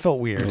 That felt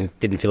weird. It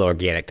didn't feel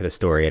organic to the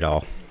story at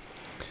all.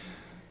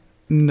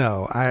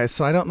 No, I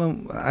don't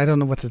know. I don't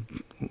know what to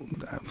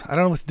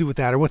do with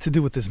that or what to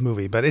do with this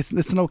movie. But it's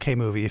an okay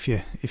movie if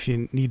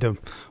you need to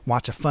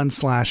watch a fun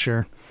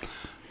slasher.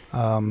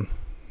 I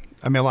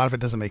mean, a lot of it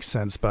doesn't make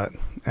sense, but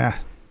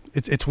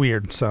it's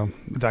weird. So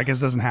I guess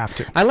it doesn't have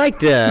to. I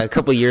liked a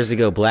couple years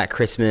ago Black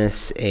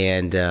Christmas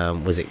and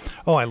was it?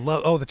 Oh, I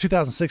love. Oh, the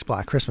 2006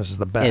 Black Christmas is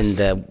the best.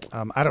 And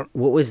I don't.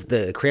 What was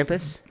the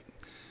Krampus?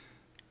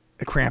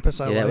 Krampus,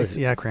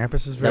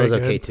 Krampus is very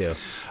good. That was okay too.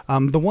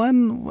 The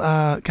one,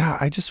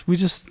 God, we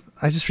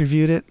just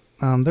reviewed it.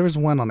 There was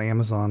one on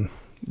Amazon.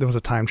 There was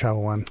a time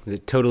travel one. The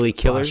Totally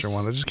Killers slasher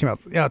one that just came out.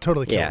 Yeah,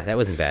 Totally Killers. Yeah, that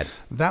wasn't bad.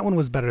 That one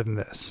was better than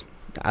this.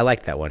 I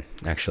liked that one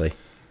actually.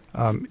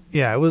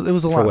 Yeah, it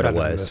was a lot better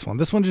than this one.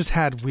 This one just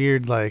had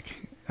weird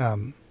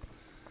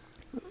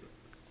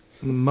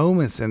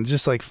moments and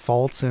just like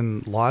faults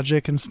in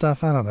logic and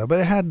stuff. I don't know,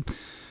 but it had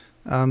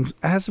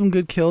some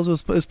good kills.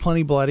 It was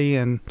plenty bloody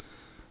and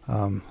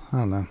I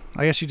don't know.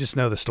 I guess you just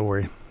know the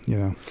story. You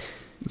know,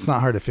 it's not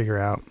hard to figure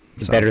out.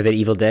 So. Better than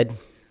Evil Dead.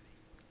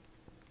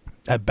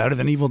 Better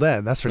than Evil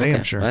Dead. That's for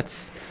damn sure.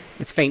 It's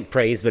faint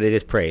praise, but it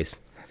is praise.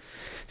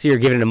 So you're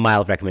giving it a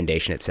mild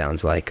recommendation. It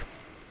sounds like.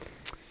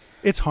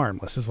 It's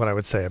harmless, is what I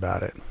would say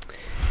about it.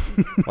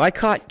 Well, I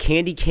caught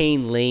Candy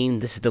Cane Lane.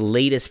 This is the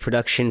latest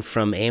production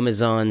from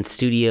Amazon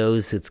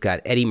Studios. It's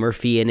got Eddie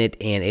Murphy in it,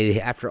 and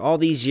after all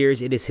these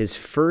years, it is his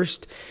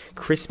first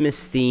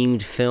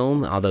Christmas-themed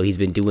film, although he's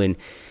been doing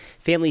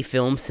family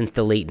films since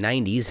the late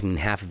 90s. I mean,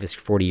 half of his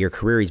 40-year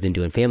career he's been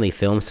doing family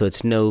films, so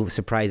it's no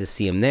surprise to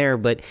see him there,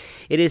 but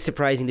it is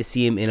surprising to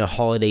see him in a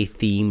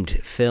holiday-themed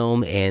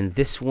film, and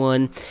this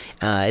one,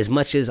 as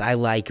much as I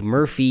like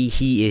Murphy,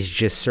 he is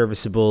just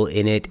serviceable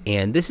in it,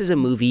 and this is a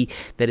movie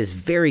that is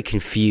very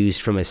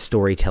confused from a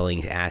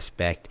storytelling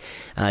aspect.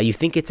 You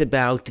think it's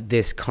about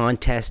this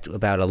contest,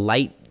 about a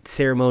light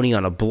ceremony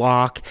on a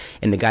block,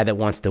 and the guy that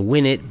wants to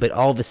win it, but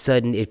all of a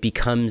sudden it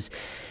becomes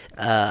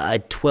a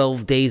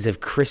 12 Days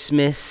of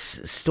Christmas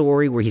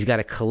story where he's got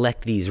to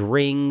collect these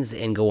rings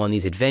and go on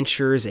these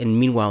adventures, and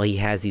meanwhile he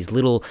has these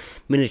little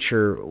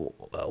miniature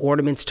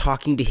ornaments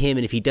talking to him,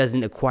 and if he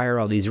doesn't acquire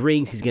all these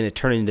rings, he's going to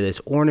turn into this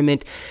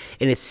ornament,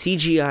 and it's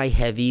CGI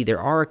heavy. There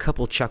are a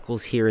couple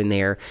chuckles here and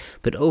there,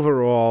 but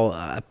overall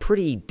a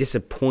pretty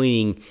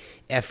disappointing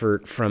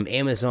effort from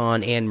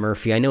Amazon and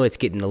Murphy. I know it's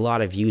getting a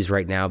lot of views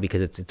right now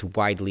because it's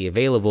widely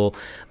available,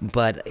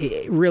 but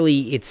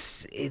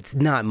it's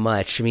not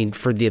much. I mean,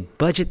 for the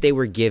budget they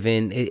were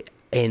given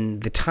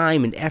and the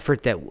time and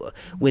effort that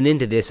went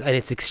into this, and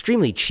it's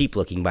extremely cheap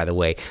looking, by the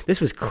way.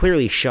 This was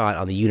clearly shot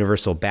on the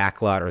Universal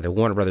backlot or the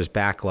Warner Brothers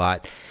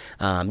backlot.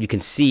 You can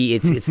see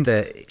it's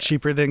the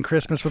cheaper than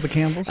Christmas with the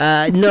Campbells.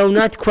 No,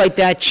 not quite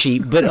that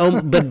cheap, but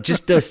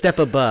just a step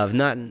above.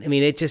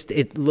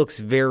 It looks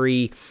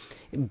very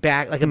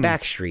like a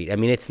back street. I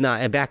mean, it's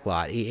not a back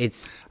lot.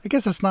 I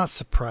guess that's not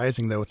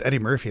surprising though with Eddie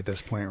Murphy at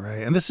this point, right?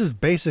 And this is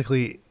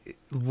basically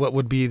what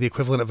would be the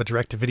equivalent of a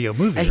direct-to-video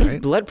movie, and his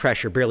blood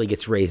pressure barely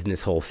gets raised in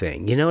this whole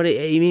thing. You know what I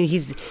mean? You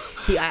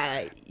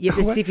have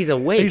to see if he's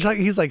awake.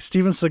 He's like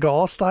Steven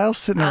Seagal style,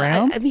 sitting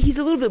around. I mean, he's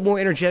a little bit more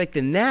energetic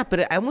than that,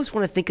 but I almost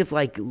want to think of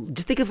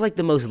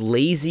the most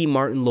lazy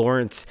Martin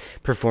Lawrence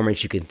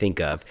performance you can think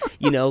of.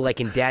 You know,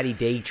 like in Daddy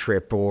Day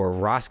Trip or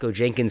Roscoe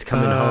Jenkins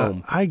Coming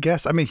Home. I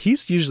guess. I mean,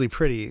 he's usually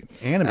pretty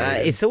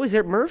animated. So is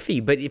Murphy,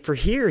 but for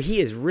here, he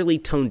is really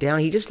toned down.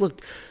 He just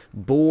looked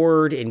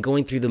bored and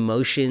going through the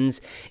motions,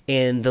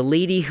 and the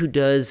lady who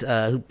does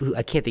who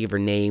I can't think of her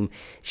name,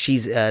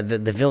 she's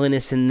the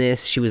villainess in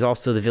this. She was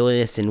also the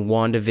villainess in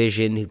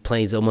WandaVision, who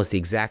plays almost the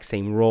exact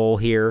same role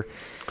here.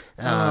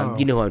 You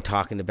know who I'm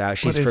talking about.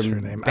 She's what is from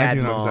her name? Bad I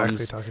do know Moms,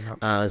 exactly what you're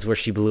talking about. Is where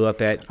she blew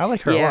up at. I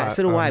like her a lot. Yeah,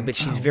 so do I, but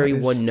she's very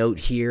one note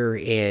here,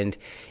 and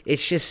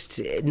it's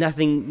just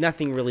nothing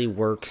really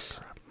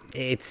works.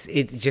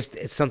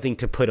 It's something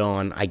to put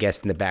on, I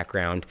guess, in the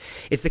background.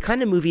 It's the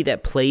kind of movie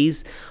that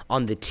plays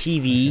on the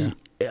TV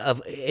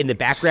in the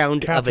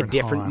background of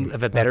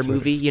a better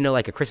movie. You know,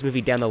 like a Christmas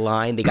movie down the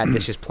line. They got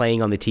this just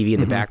playing on the TV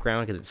in the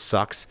background because it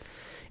sucks.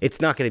 It's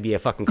not going to be a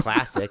fucking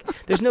classic.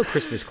 There's no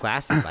Christmas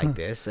classic like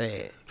this.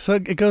 So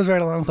it goes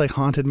right along with like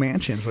Haunted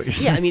Mansions, what you're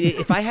saying. Yeah, I mean,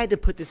 if I had to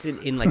put this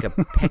in like a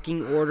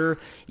pecking order,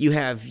 you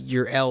have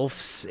your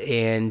Elfs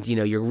and, you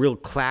know, your real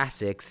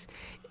classics.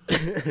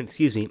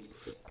 Excuse me.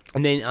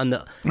 And then on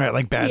the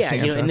like Bad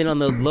Santa, you know, and then on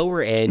the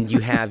lower end you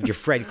have your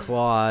Fred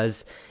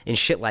Claus and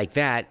shit like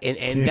that,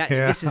 and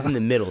this is in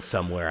the middle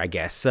somewhere, I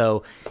guess.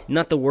 So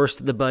not the worst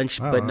of the bunch,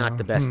 but not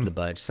the best of the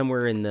bunch.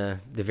 Somewhere in the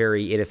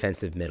very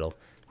inoffensive middle.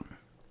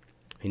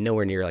 I mean,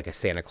 nowhere near like a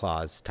Santa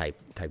Claus type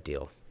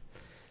deal.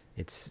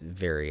 It's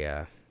very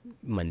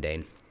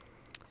mundane.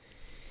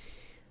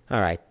 All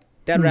right.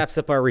 That wraps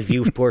up our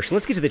review portion.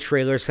 Let's get to the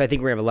trailers. So I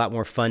think we're going to have a lot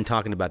more fun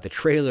talking about the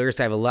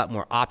trailers. I have a lot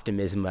more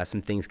optimism about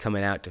some things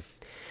coming out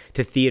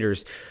to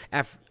theaters.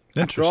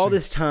 After all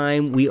this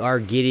time, we are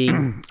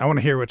getting... I want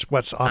to hear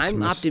what's optimistic.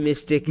 I'm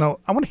optimistic. No,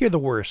 I want to hear the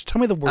worst. Tell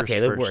me the worst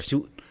first. The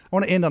worst. I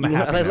want to end on a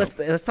happy note.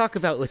 Let's talk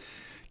about...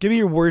 Give me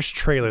your worst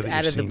trailer that you've seen.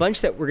 Out of the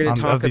bunch that we're going to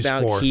talk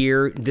about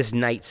here, this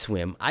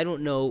Nightswim. I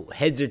don't know,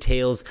 heads or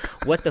tails,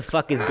 what the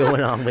fuck is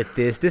going on with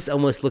this. This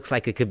almost looks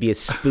like it could be a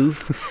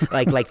spoof,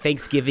 like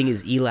Thanksgiving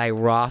is Eli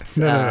Roth's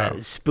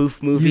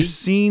spoof movie. You've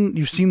seen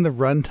the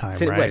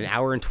runtime, right? What, an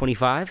hour and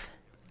 25?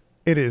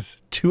 It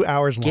is 2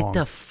 hours long. Get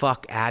the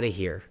fuck out of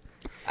here.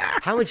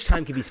 How much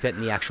time can be spent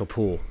in the actual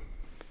pool?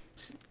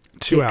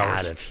 2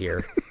 hours. Out of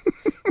here.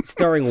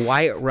 Starring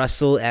Wyatt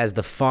Russell as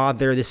the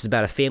father. This is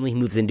about a family who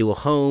moves into a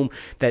home.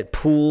 That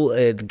pool,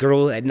 the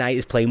girl at night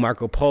is playing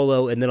Marco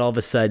Polo, and then all of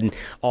a sudden,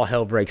 all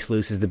hell breaks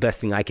loose is the best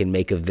thing I can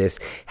make of this.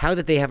 How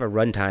that they have a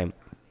runtime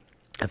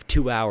of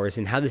 2 hours,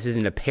 and how this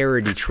isn't a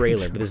parody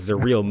trailer, but this is a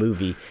real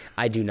movie,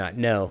 I do not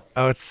know.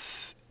 Oh,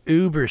 it's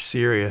uber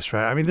serious,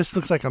 right? I mean, this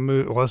looks like a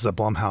movie. Well, this is a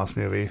Blumhouse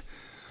movie.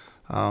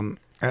 And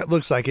it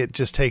looks like it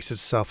just takes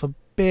itself a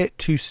bit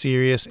too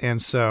serious,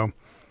 and so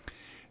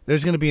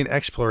there's going to be an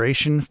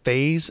exploration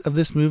phase of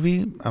this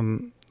movie.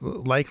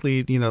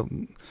 Likely,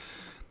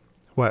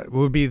 what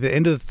would be the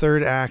end of the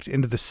third act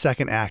into the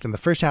second act, and the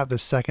first half of the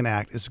second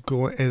act is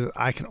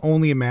I can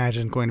only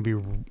imagine going to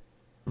be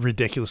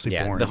ridiculously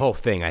boring. The whole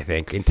thing, I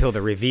think, until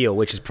the reveal,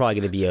 which is probably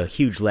going to be a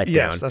huge letdown.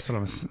 Yes, that's what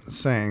I'm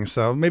saying.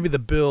 So maybe the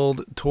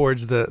build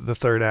towards the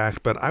third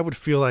act, but I would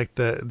feel like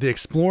the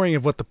exploring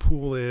of what the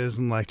pool is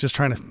and like just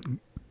trying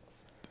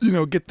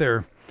to, get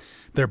their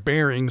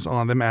bearings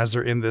on them as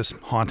they're in this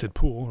haunted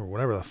pool or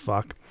whatever the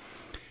fuck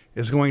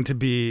is going to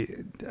be.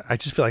 I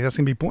just feel like that's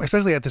going to be boring,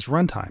 especially at this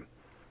runtime.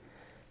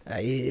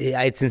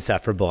 It's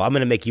insufferable. I'm going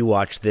to make you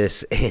watch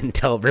this and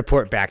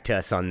report back to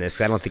us on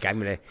this. I don't think I'm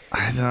going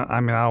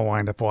to. I'll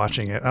wind up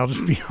watching it. I'll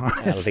just be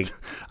honest.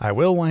 I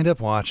will wind up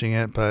watching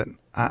it, but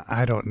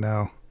I don't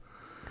know.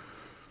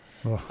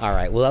 All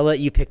right. Well, I'll let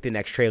you pick the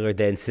next trailer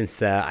then,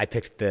 since I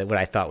picked what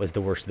I thought was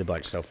the worst of the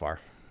bunch so far.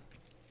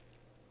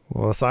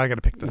 Well, so I got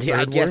to pick the third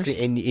I guess worst?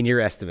 in your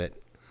estimate.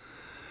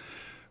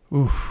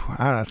 Ooh,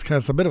 I don't know.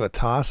 It's a bit of a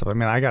toss-up. I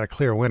mean, I got a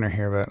clear winner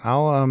here, but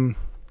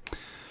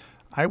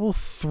I will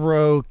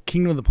throw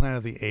Kingdom of the Planet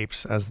of the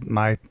Apes as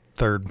my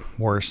third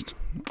worst,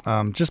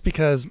 just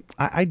because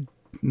I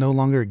no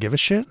longer give a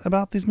shit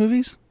about these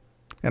movies,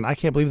 and I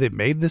can't believe they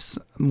made this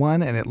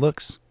one, and it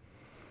looks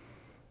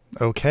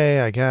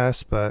okay, I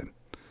guess, but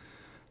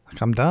like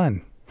I'm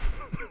done.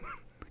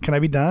 Can I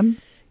be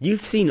done?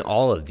 You've seen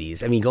all of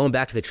these. I mean, going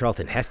back to the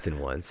Charlton Heston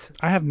ones.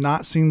 I have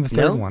not seen the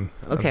third one.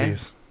 Okay. Of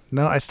these.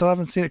 No, I still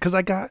haven't seen it because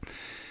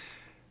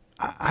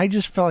I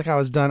just felt like I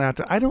was done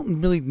after. I don't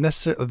really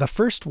necessarily. The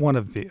first one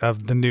of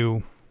the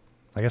new,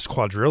 I guess,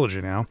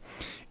 quadrilogy now,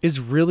 is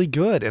really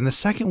good, and the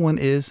second one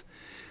is,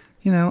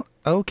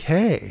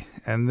 okay.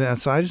 And then,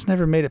 so I just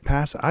never made it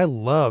past. I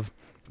love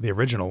the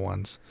original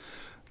ones;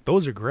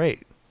 those are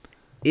great.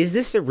 Is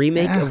this a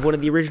remake of one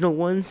of the original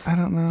ones? I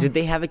don't know. Did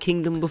they have a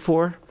Kingdom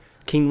before?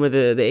 Kingdom of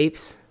the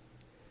Apes?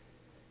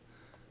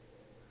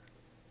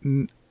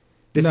 None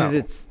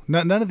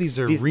of these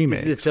are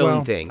remakes. This is its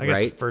own thing, I guess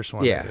right? The first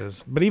one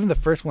is, but even the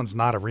first one's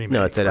not a remake.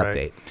 No, it's an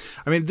update.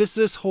 I mean,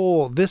 this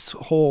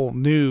whole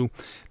new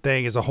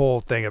thing is a whole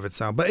thing of its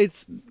own, but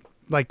it's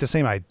like the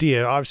same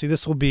idea. Obviously,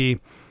 this will be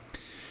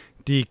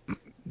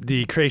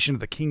the creation of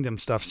the kingdom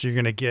stuff, so you're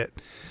going to get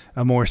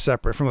a more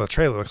separate from what the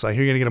trailer looks like.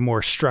 You're going to get a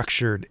more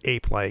structured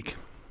ape-like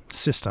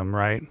system,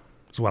 right?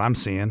 Is what I'm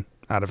seeing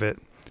out of it.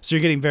 So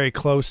you're getting very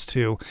close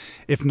to,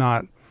 if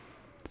not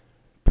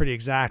pretty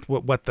exact,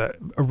 what the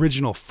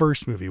original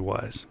first movie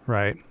was,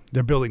 right?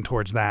 They're building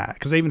towards that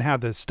because they even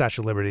have the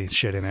Statue of Liberty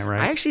shit in it,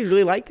 right? I actually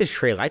really like this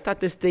trailer. I thought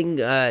this thing,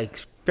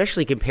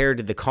 especially compared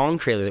to the Kong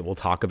trailer that we'll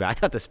talk about, I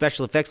thought the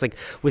special effects,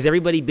 was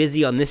everybody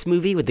busy on this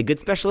movie with the good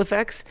special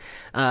effects?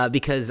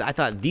 Because I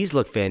thought these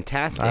look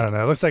fantastic. I don't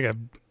know. It looks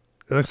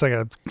like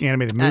a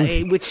animated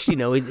movie, which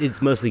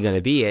it's mostly going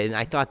to be. And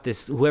I thought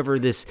whoever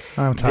this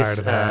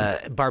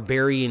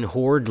barbarian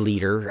horde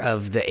leader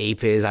of the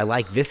ape is, I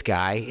like this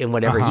guy and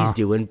whatever he's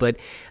doing. But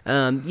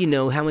how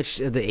much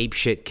of the ape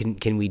shit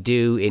can we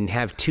do and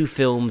have two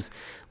films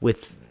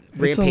with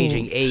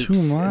rampaging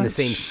apes in the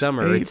same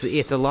summer?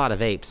 It's a lot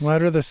of apes. Well,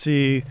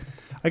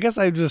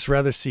 I'd just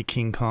rather see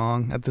King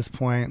Kong at this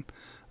point.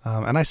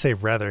 And I say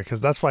rather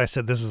because that's why I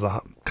said this is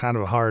kind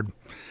of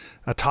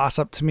a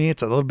toss-up to me.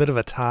 It's a little bit of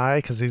a tie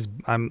because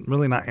I'm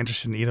really not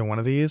interested in either one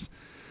of these.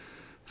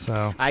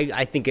 So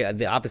I think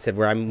the opposite,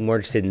 where I'm more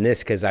interested in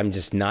this because I'm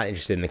just not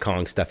interested in the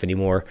Kong stuff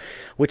anymore,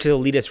 which will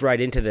lead us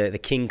right into the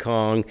King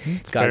Kong,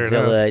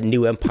 Godzilla,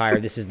 New Empire.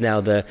 This is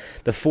now the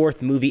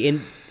fourth movie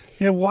in.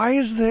 Yeah, why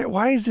is it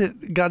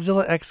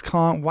Godzilla X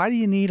Kong? Why do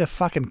you need a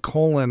fucking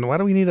colon? Why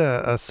do we need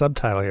a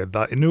subtitle here?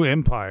 The New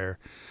Empire.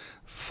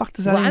 Fuck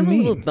does that even mean?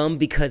 I'm a little bummed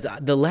because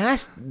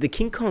the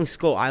King Kong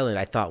Skull Island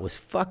I thought was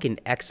fucking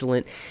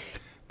excellent.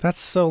 That's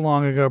so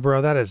long ago, bro.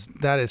 That is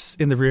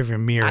in the rearview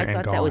mirror and gone.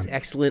 I thought that was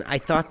excellent. I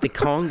thought the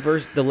Kong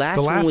the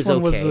last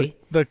one was okay.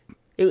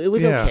 It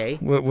was okay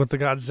with the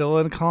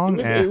Godzilla and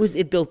Kong.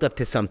 It built up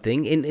to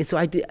something, and so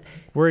I did.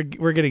 We're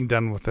getting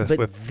done with this. But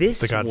with this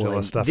the Godzilla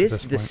one, stuff.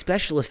 The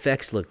special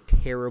effects look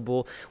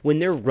terrible when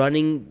they're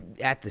running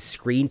at the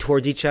screen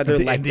towards each other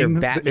like they're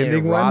Batman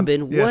and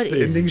Robin. Yes, what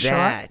is that?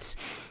 Shot?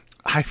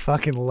 I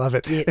fucking love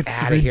it.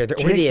 It's out of here.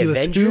 Were the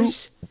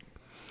Avengers?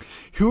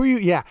 Who are you?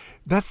 Yeah,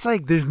 that's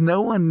like there's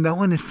no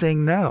one is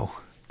saying no.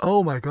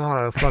 Oh my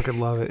god, I fucking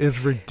love it. It's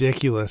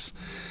ridiculous.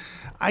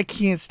 I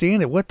can't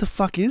stand it. What the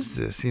fuck is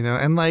this?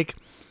 And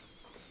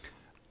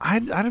I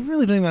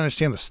really don't even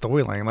understand the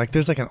storyline. Like,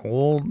 there's like an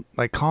old,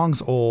 like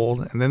Kong's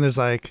old, and then there's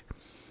like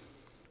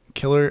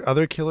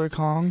other killer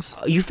Kongs.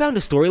 You found a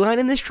storyline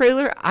in this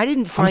trailer? I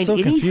didn't find I'm so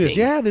anything. confused.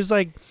 Yeah, there's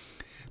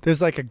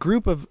like a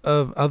group of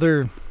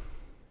other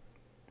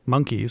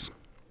monkeys.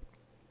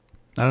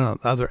 I don't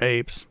know, other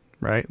apes,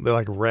 right? They're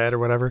like red or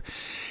whatever,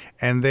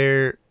 and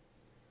they're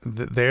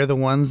the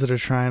ones that are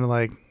trying to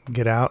like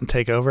get out and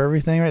take over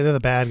everything, right? They're the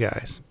bad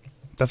guys.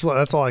 That's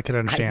all I could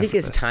understand. I think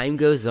as time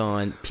goes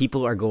on,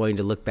 people are going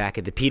to look back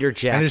at the Peter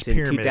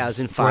Jackson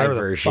 2005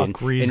 version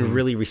and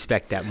really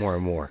respect that more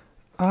and more.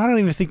 I don't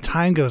even think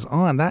time goes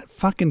on. That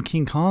fucking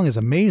King Kong is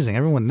amazing.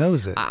 Everyone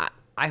knows it.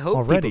 I hope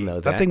already. People know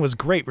that. That thing was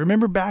great.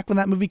 Remember back when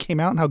that movie came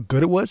out and how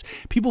good it was?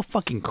 People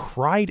fucking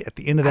cried at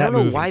the end of that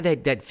movie. I don't know why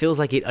that feels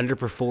like it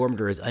underperformed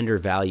or is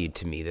undervalued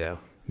to me, though.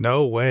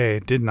 No way.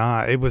 It did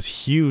not. It was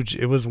huge.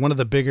 It was one of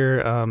the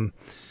bigger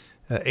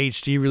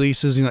HD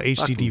releases, HD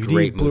Fucking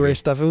DVD, Blu-ray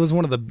stuff. It was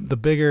one of the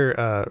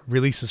bigger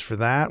releases for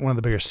that, one of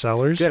the bigger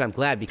sellers. Good, I'm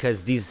glad,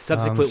 because these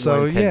subsequent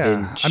ones have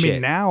been shit. I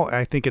mean, now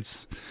I think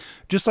it's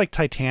just like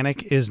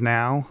Titanic is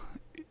now.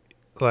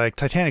 Like,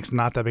 Titanic's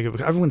not that big of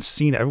a... Everyone's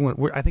seen it.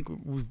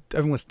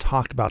 Everyone's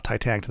talked about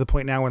Titanic to the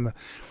point now when the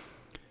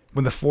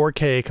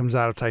 4K comes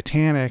out of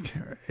Titanic,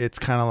 it's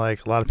kind of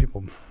like a lot of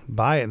people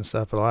buy it and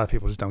stuff, but a lot of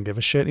people just don't give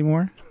a shit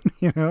anymore.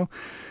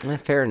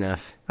 Fair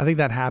enough. I think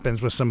that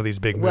happens with some of these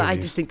big movies. Well, I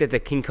just think that the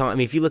King Kong... I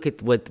mean, if you look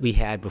at what we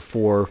had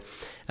before...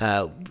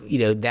 that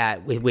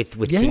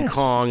with King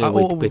Kong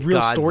and with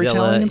real Godzilla.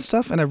 Storytelling and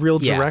stuff, and a real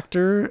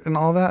director and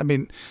all that. I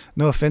mean,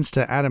 no offense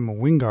to Adam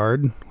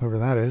Wingard, whoever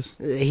that is.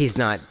 He's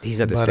not the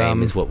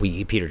same as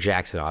Peter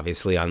Jackson,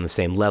 obviously, on the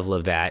same level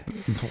of that.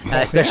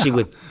 Especially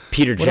with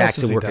Peter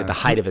Jackson working at the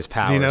height of his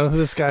powers. Do you know who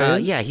this guy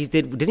is? Yeah,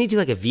 didn't he do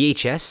like a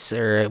VHS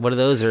or one of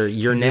those, or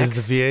You're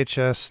Next? The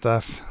VHS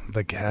stuff,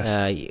 The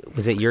Guest.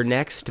 Was it You're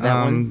Next,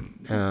 that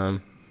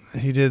one?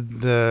 He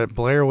did the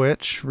Blair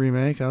Witch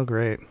remake. Oh,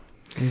 great.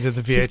 He did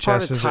the VHS. He's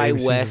part of Ty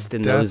West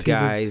and those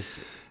guys.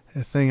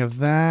 A thing of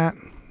that,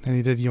 and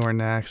he did You're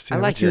Next. I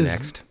like You're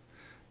Next.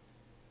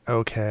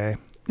 Okay,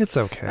 it's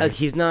okay.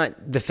 He's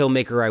not the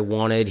filmmaker I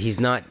wanted. He's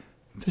not.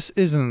 This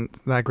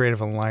isn't that great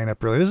of a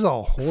lineup, really. This is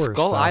all horror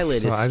Skull stuff,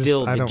 Island is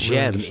still the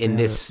gem in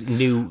this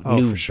new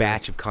sure.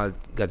 batch of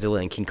Godzilla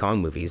and King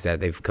Kong movies that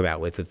they've come out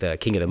with the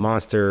King of the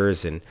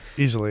Monsters and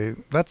easily.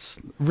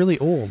 That's really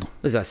old.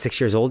 It's about 6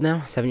 years old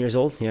now, 7 years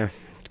old. Yeah,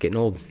 it's getting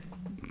old.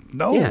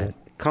 No. Yeah.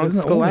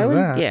 Skull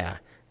Island? Yeah.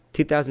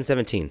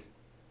 2017.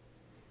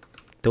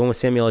 The one with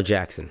Samuel L.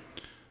 Jackson.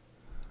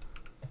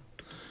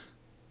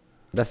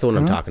 That's the one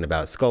I'm talking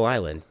about. Skull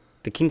Island.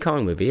 The King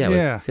Kong movie. Yeah,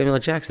 with Samuel L.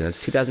 Jackson.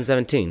 That's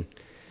 2017.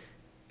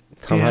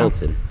 Tom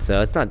Hiddleston.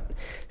 So it's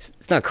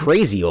not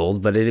crazy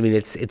old, but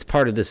it's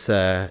part of this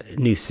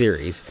new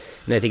series.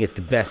 And I think it's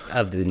the best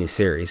of the new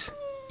series.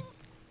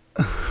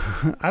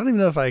 I don't even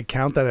know if I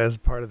count that as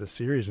part of the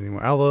series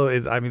anymore. Although,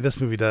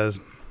 this movie does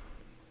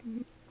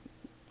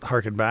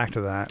harken back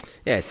to that.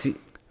 Yeah, see,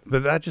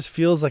 but that just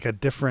feels like a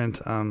different.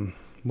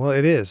 Well,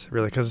 it is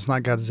really because it's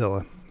not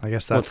Godzilla. I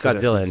guess that's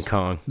Godzilla and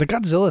Kong. The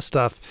Godzilla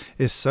stuff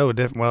is so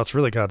different. Well, it's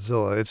really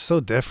Godzilla. It's so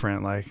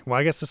different. Like, well,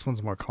 I guess this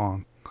one's more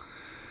Kong.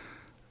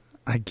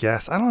 I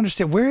guess I don't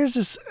understand. Where is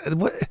this?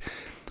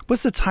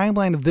 What's the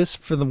timeline of this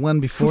for the one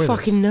before? Who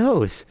fucking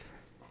knows?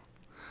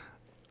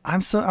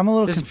 I'm a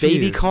little There's confused.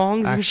 Baby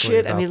Kongs and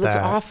shit. I mean, it looks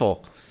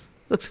awful.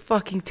 It looks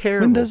fucking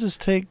terrible. When does this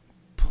take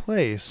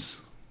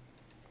place?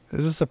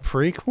 Is this a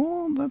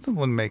prequel? That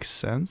wouldn't make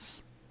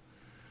sense.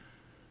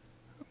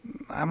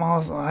 I'm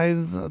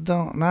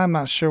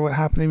not sure what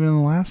happened even in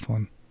the last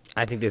one.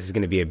 I think this is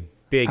going to be a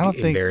big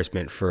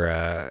embarrassment for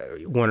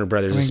Warner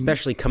Brothers,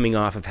 especially coming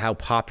off of how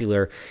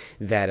popular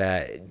that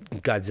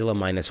Godzilla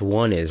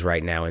 -1 is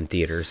right now in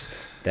theaters.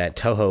 That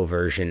Toho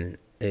version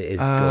is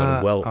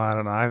going well. I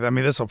don't know. I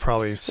mean, this will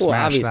probably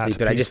smash obviously, that to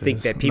but pieces. I just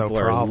think that people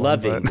are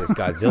loving this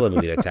Godzilla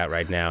movie that's out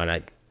right now,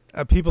 and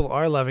people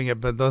are loving it,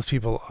 but those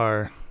people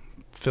are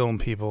film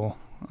people.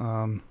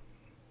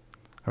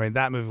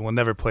 That movie will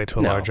never play to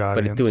a large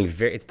audience.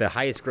 But it's the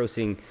highest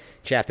grossing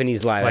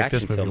Japanese live action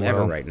film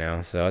ever right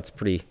now, so it's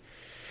pretty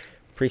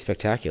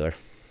spectacular.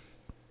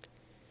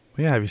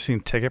 Well, yeah, have you seen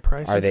ticket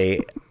prices?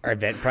 Are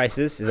event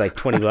prices is like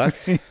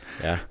 $20?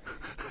 Yeah.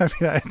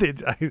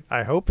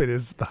 I hope it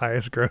is the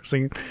highest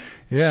grossing.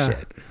 Yeah.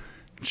 Shit.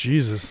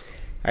 Jesus.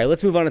 All right,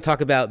 let's move on and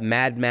talk about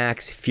Mad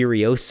Max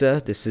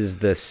Furiosa. This is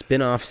the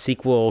spin-off,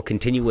 sequel,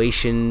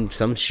 continuation,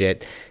 some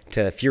shit,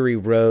 to Fury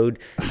Road.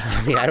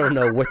 I don't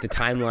know what the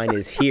timeline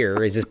is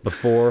here. Is this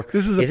before?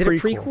 This is it a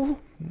prequel?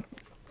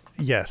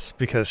 Yes,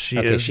 because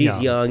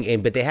she's young,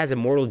 but it has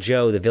Immortal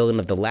Joe, the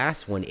villain of the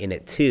last one, in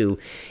it too,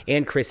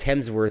 and Chris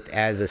Hemsworth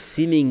as a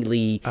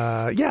seemingly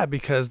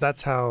because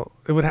that's how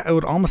it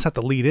would almost have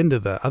to lead into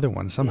the other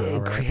one somehow.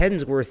 Right?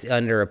 Hemsworth's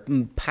under a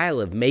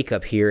pile of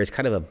makeup here is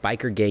kind of a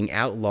biker gang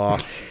outlaw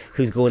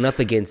who's going up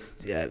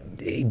against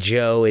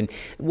Joe. And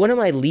one of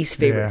my least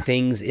favorite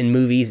things in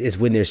movies is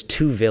when there's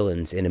two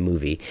villains in a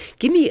movie.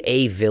 Give me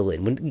a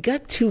villain. When you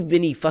got too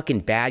many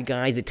fucking bad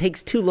guys, it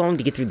takes too long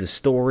to get through the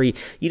story.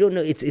 You don't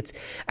know. This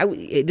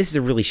is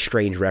a really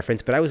strange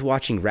reference, but I was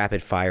watching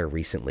Rapid Fire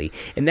recently,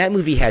 and that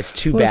movie has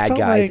two bad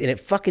guys, and it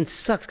fucking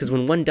sucks because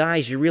when one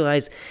dies, you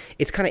realize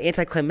it's kind of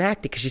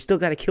anticlimactic because you still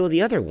got to kill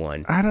the other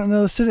one. I don't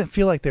know. This didn't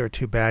feel like they were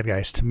two bad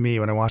guys to me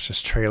when I watched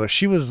this trailer.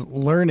 She was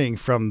learning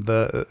from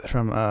the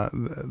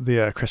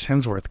Chris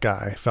Hemsworth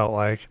guy. Felt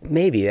like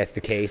maybe that's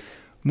the case.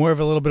 More of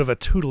a little bit of a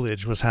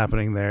tutelage was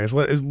happening there. If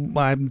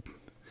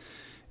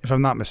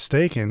I'm not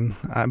mistaken.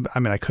 I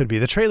mean, I could be.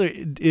 The trailer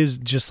is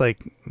just like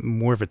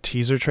more of a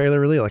teaser trailer,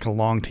 really, like a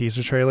long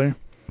teaser trailer.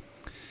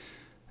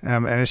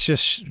 And it's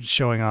just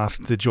showing off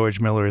that George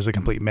Miller is a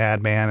complete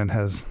madman and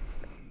has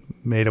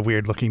made a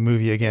weird looking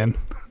movie again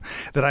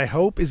that I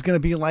hope is going to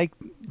be like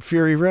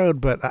Fury Road,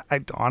 but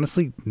I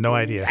honestly no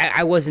idea.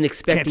 I wasn't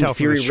expecting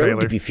Fury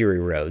Road to be Fury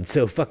Road,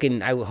 so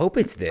fucking I hope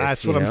it's this.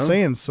 That's what I'm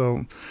saying.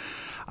 So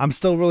I'm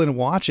still willing to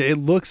watch it. It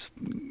looks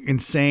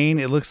insane.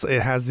 It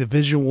has the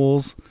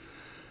visuals,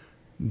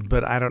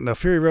 but I don't know.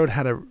 Fury Road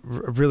had a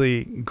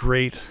really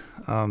great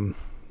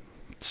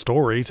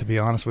story, to be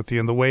honest with you,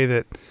 and the way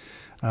that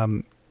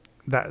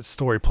that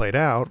story played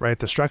out, right?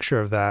 The structure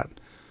of that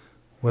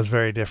was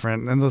very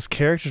different, and those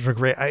characters were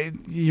great.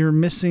 You're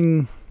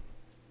missing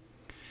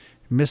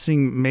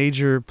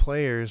major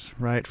players,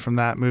 right, from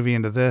that movie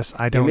into this.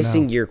 You're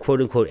missing your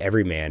quote-unquote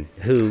everyman,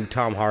 who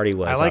Tom Hardy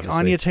was. I like obviously.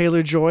 Anya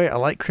Taylor-Joy. I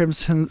like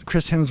Chris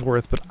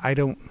Hemsworth, but I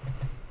don't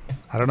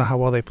know how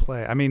well they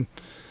play. I mean,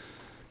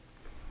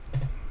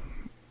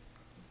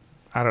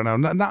 I don't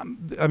know.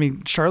 I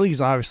mean,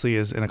 Charlize obviously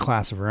is in a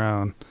class of her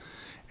own,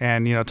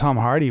 and Tom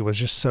Hardy was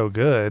just so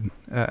good,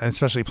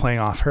 especially playing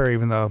off her,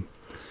 even though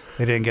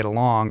they didn't get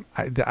along.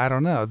 I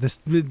don't know.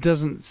 It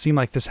doesn't seem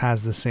like this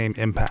has the same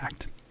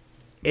impact.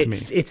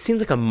 It seems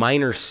like a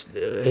minor.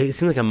 It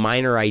seems like a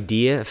minor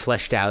idea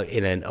fleshed out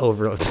in an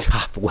over the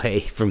top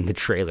way from the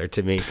trailer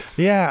to me.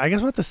 Yeah, I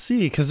guess we'll have to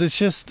see because it's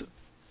just.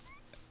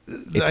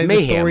 It's mayhem the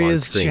story on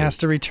is screen. She has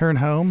to return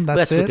home.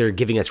 That's what they're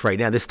giving us right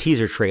now. This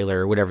teaser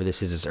trailer, or whatever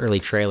this is, this early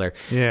trailer.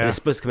 Yeah. It's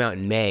supposed to come out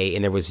in May,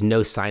 and there was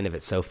no sign of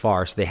it so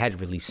far. So they had to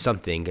release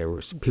something.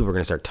 People were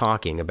going to start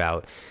talking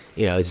about,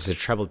 is this a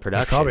troubled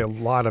production? There's probably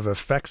a lot of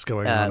effects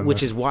going on.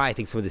 Which is why I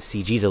think some of the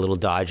CG is a little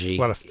dodgy.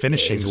 A lot of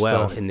finishing as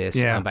well stuff in this.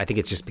 Yeah. But I think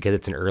it's just because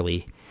it's an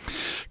early.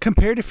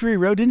 Compared to Fury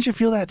Road, didn't you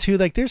feel that too?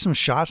 Like there's some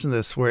shots in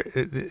this where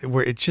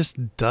it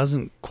just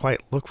doesn't quite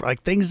look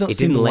like things don't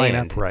seem to line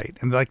up right,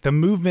 and like the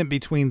movement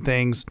between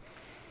things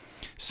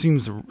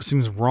seems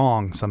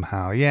wrong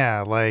somehow.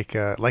 Yeah, like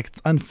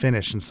it's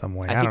unfinished in some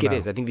way. I think don't know.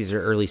 Is. I think these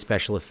are early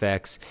special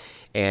effects.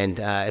 And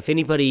if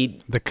anybody...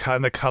 The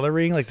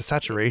coloring, like the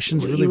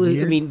saturation's really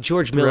weird. I mean,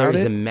 George Miller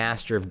is a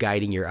master of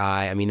guiding your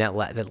eye. I mean, that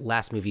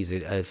last movie is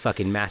a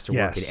fucking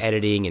masterwork in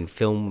editing and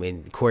film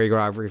and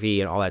choreography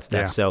and all that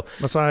stuff. Yeah. So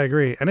that's why I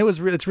agree. And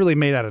it's really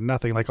made out of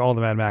nothing, like all the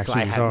Mad Max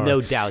movies are. So I have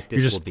no doubt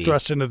this will be. You're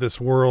just thrust into this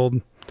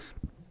world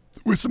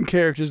with some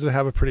characters that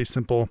have a pretty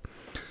simple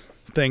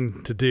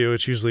thing to do.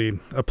 It's usually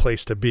a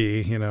place to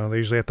be. They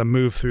usually have to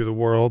move through the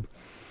world.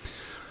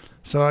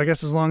 So I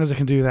guess as long as it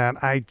can do that,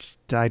 I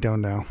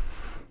don't know.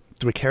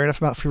 Do we care enough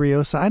about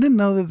Furiosa? I didn't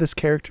know that this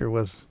character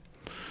was.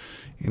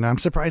 I'm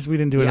surprised we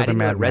didn't do another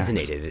Mad Max. I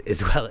didn't know it resonated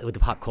as well with the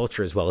pop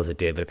culture as well as it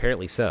did, but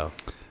apparently so.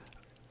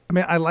 I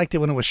mean, I liked it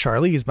when it was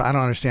Charlize, but I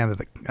don't understand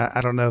that.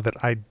 I don't know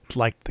that I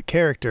liked the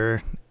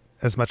character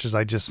as much as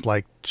I just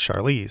liked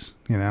Charlize.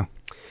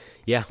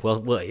 Yeah, well,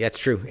 that's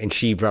true. And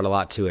she brought a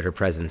lot to it, her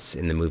presence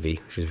in the movie.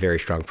 She was a very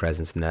strong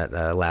presence in that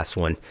last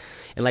one.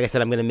 And like I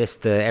said, I'm going to miss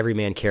the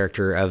everyman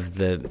character of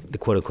the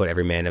quote-unquote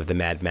everyman of the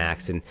Mad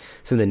Max and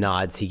some of the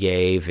nods he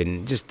gave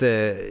and just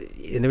and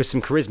there was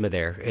some charisma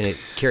there, and it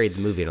carried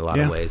the movie in a lot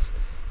of ways.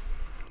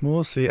 Well,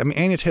 we'll see. I mean,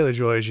 Anya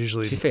Taylor-Joy is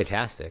usually... She's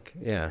fantastic,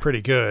 yeah.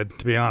 Pretty good,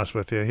 to be honest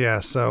with you,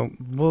 yeah. So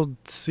we'll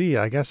see.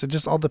 I guess it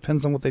just all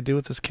depends on what they do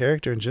with this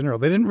character in general.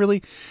 They didn't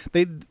really...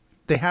 They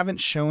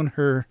haven't shown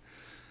her...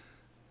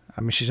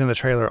 I mean, she's in the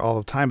trailer all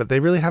the time, but they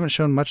really haven't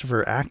shown much of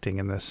her acting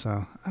in this,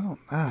 so I don't...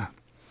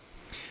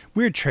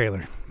 Weird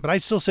trailer. But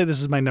I'd still say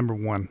this is my number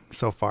one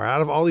so far.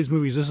 Out of all these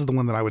movies, this is the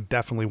one that I would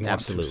definitely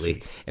want to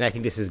see. And I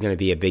think this is going to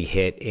be a big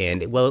hit.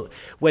 And, well,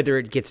 whether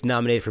it gets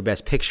nominated for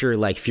Best Picture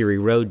like Fury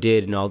Road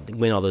did and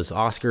win all those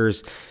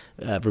Oscars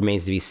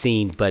remains to be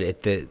seen. But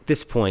at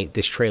this point,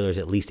 this trailer is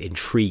at least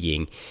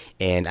intriguing.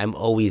 And I'm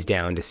always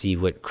down to see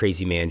what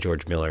crazy man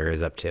George Miller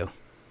is up to.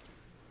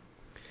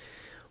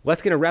 Well,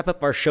 that's going to wrap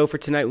up our show for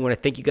tonight. We want to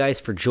thank you guys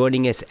for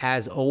joining us.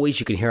 As always,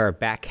 you can hear our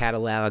back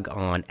catalog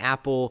on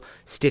Apple,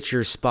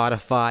 Stitcher,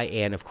 Spotify,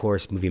 and, of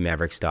course,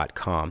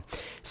 MovieMavericks.com.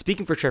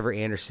 Speaking for Trevor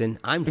Anderson,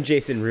 I'm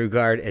Jason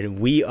Rugard,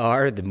 and we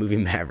are the Movie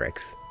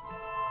Mavericks.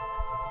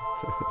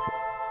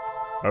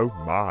 Oh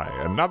my,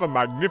 another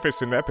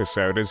magnificent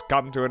episode has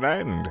come to an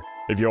end.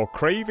 If you're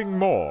craving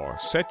more,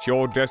 set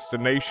your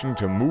destination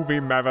to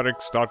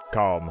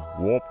MovieMavericks.com,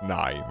 Warp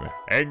 9.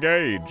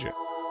 Engage!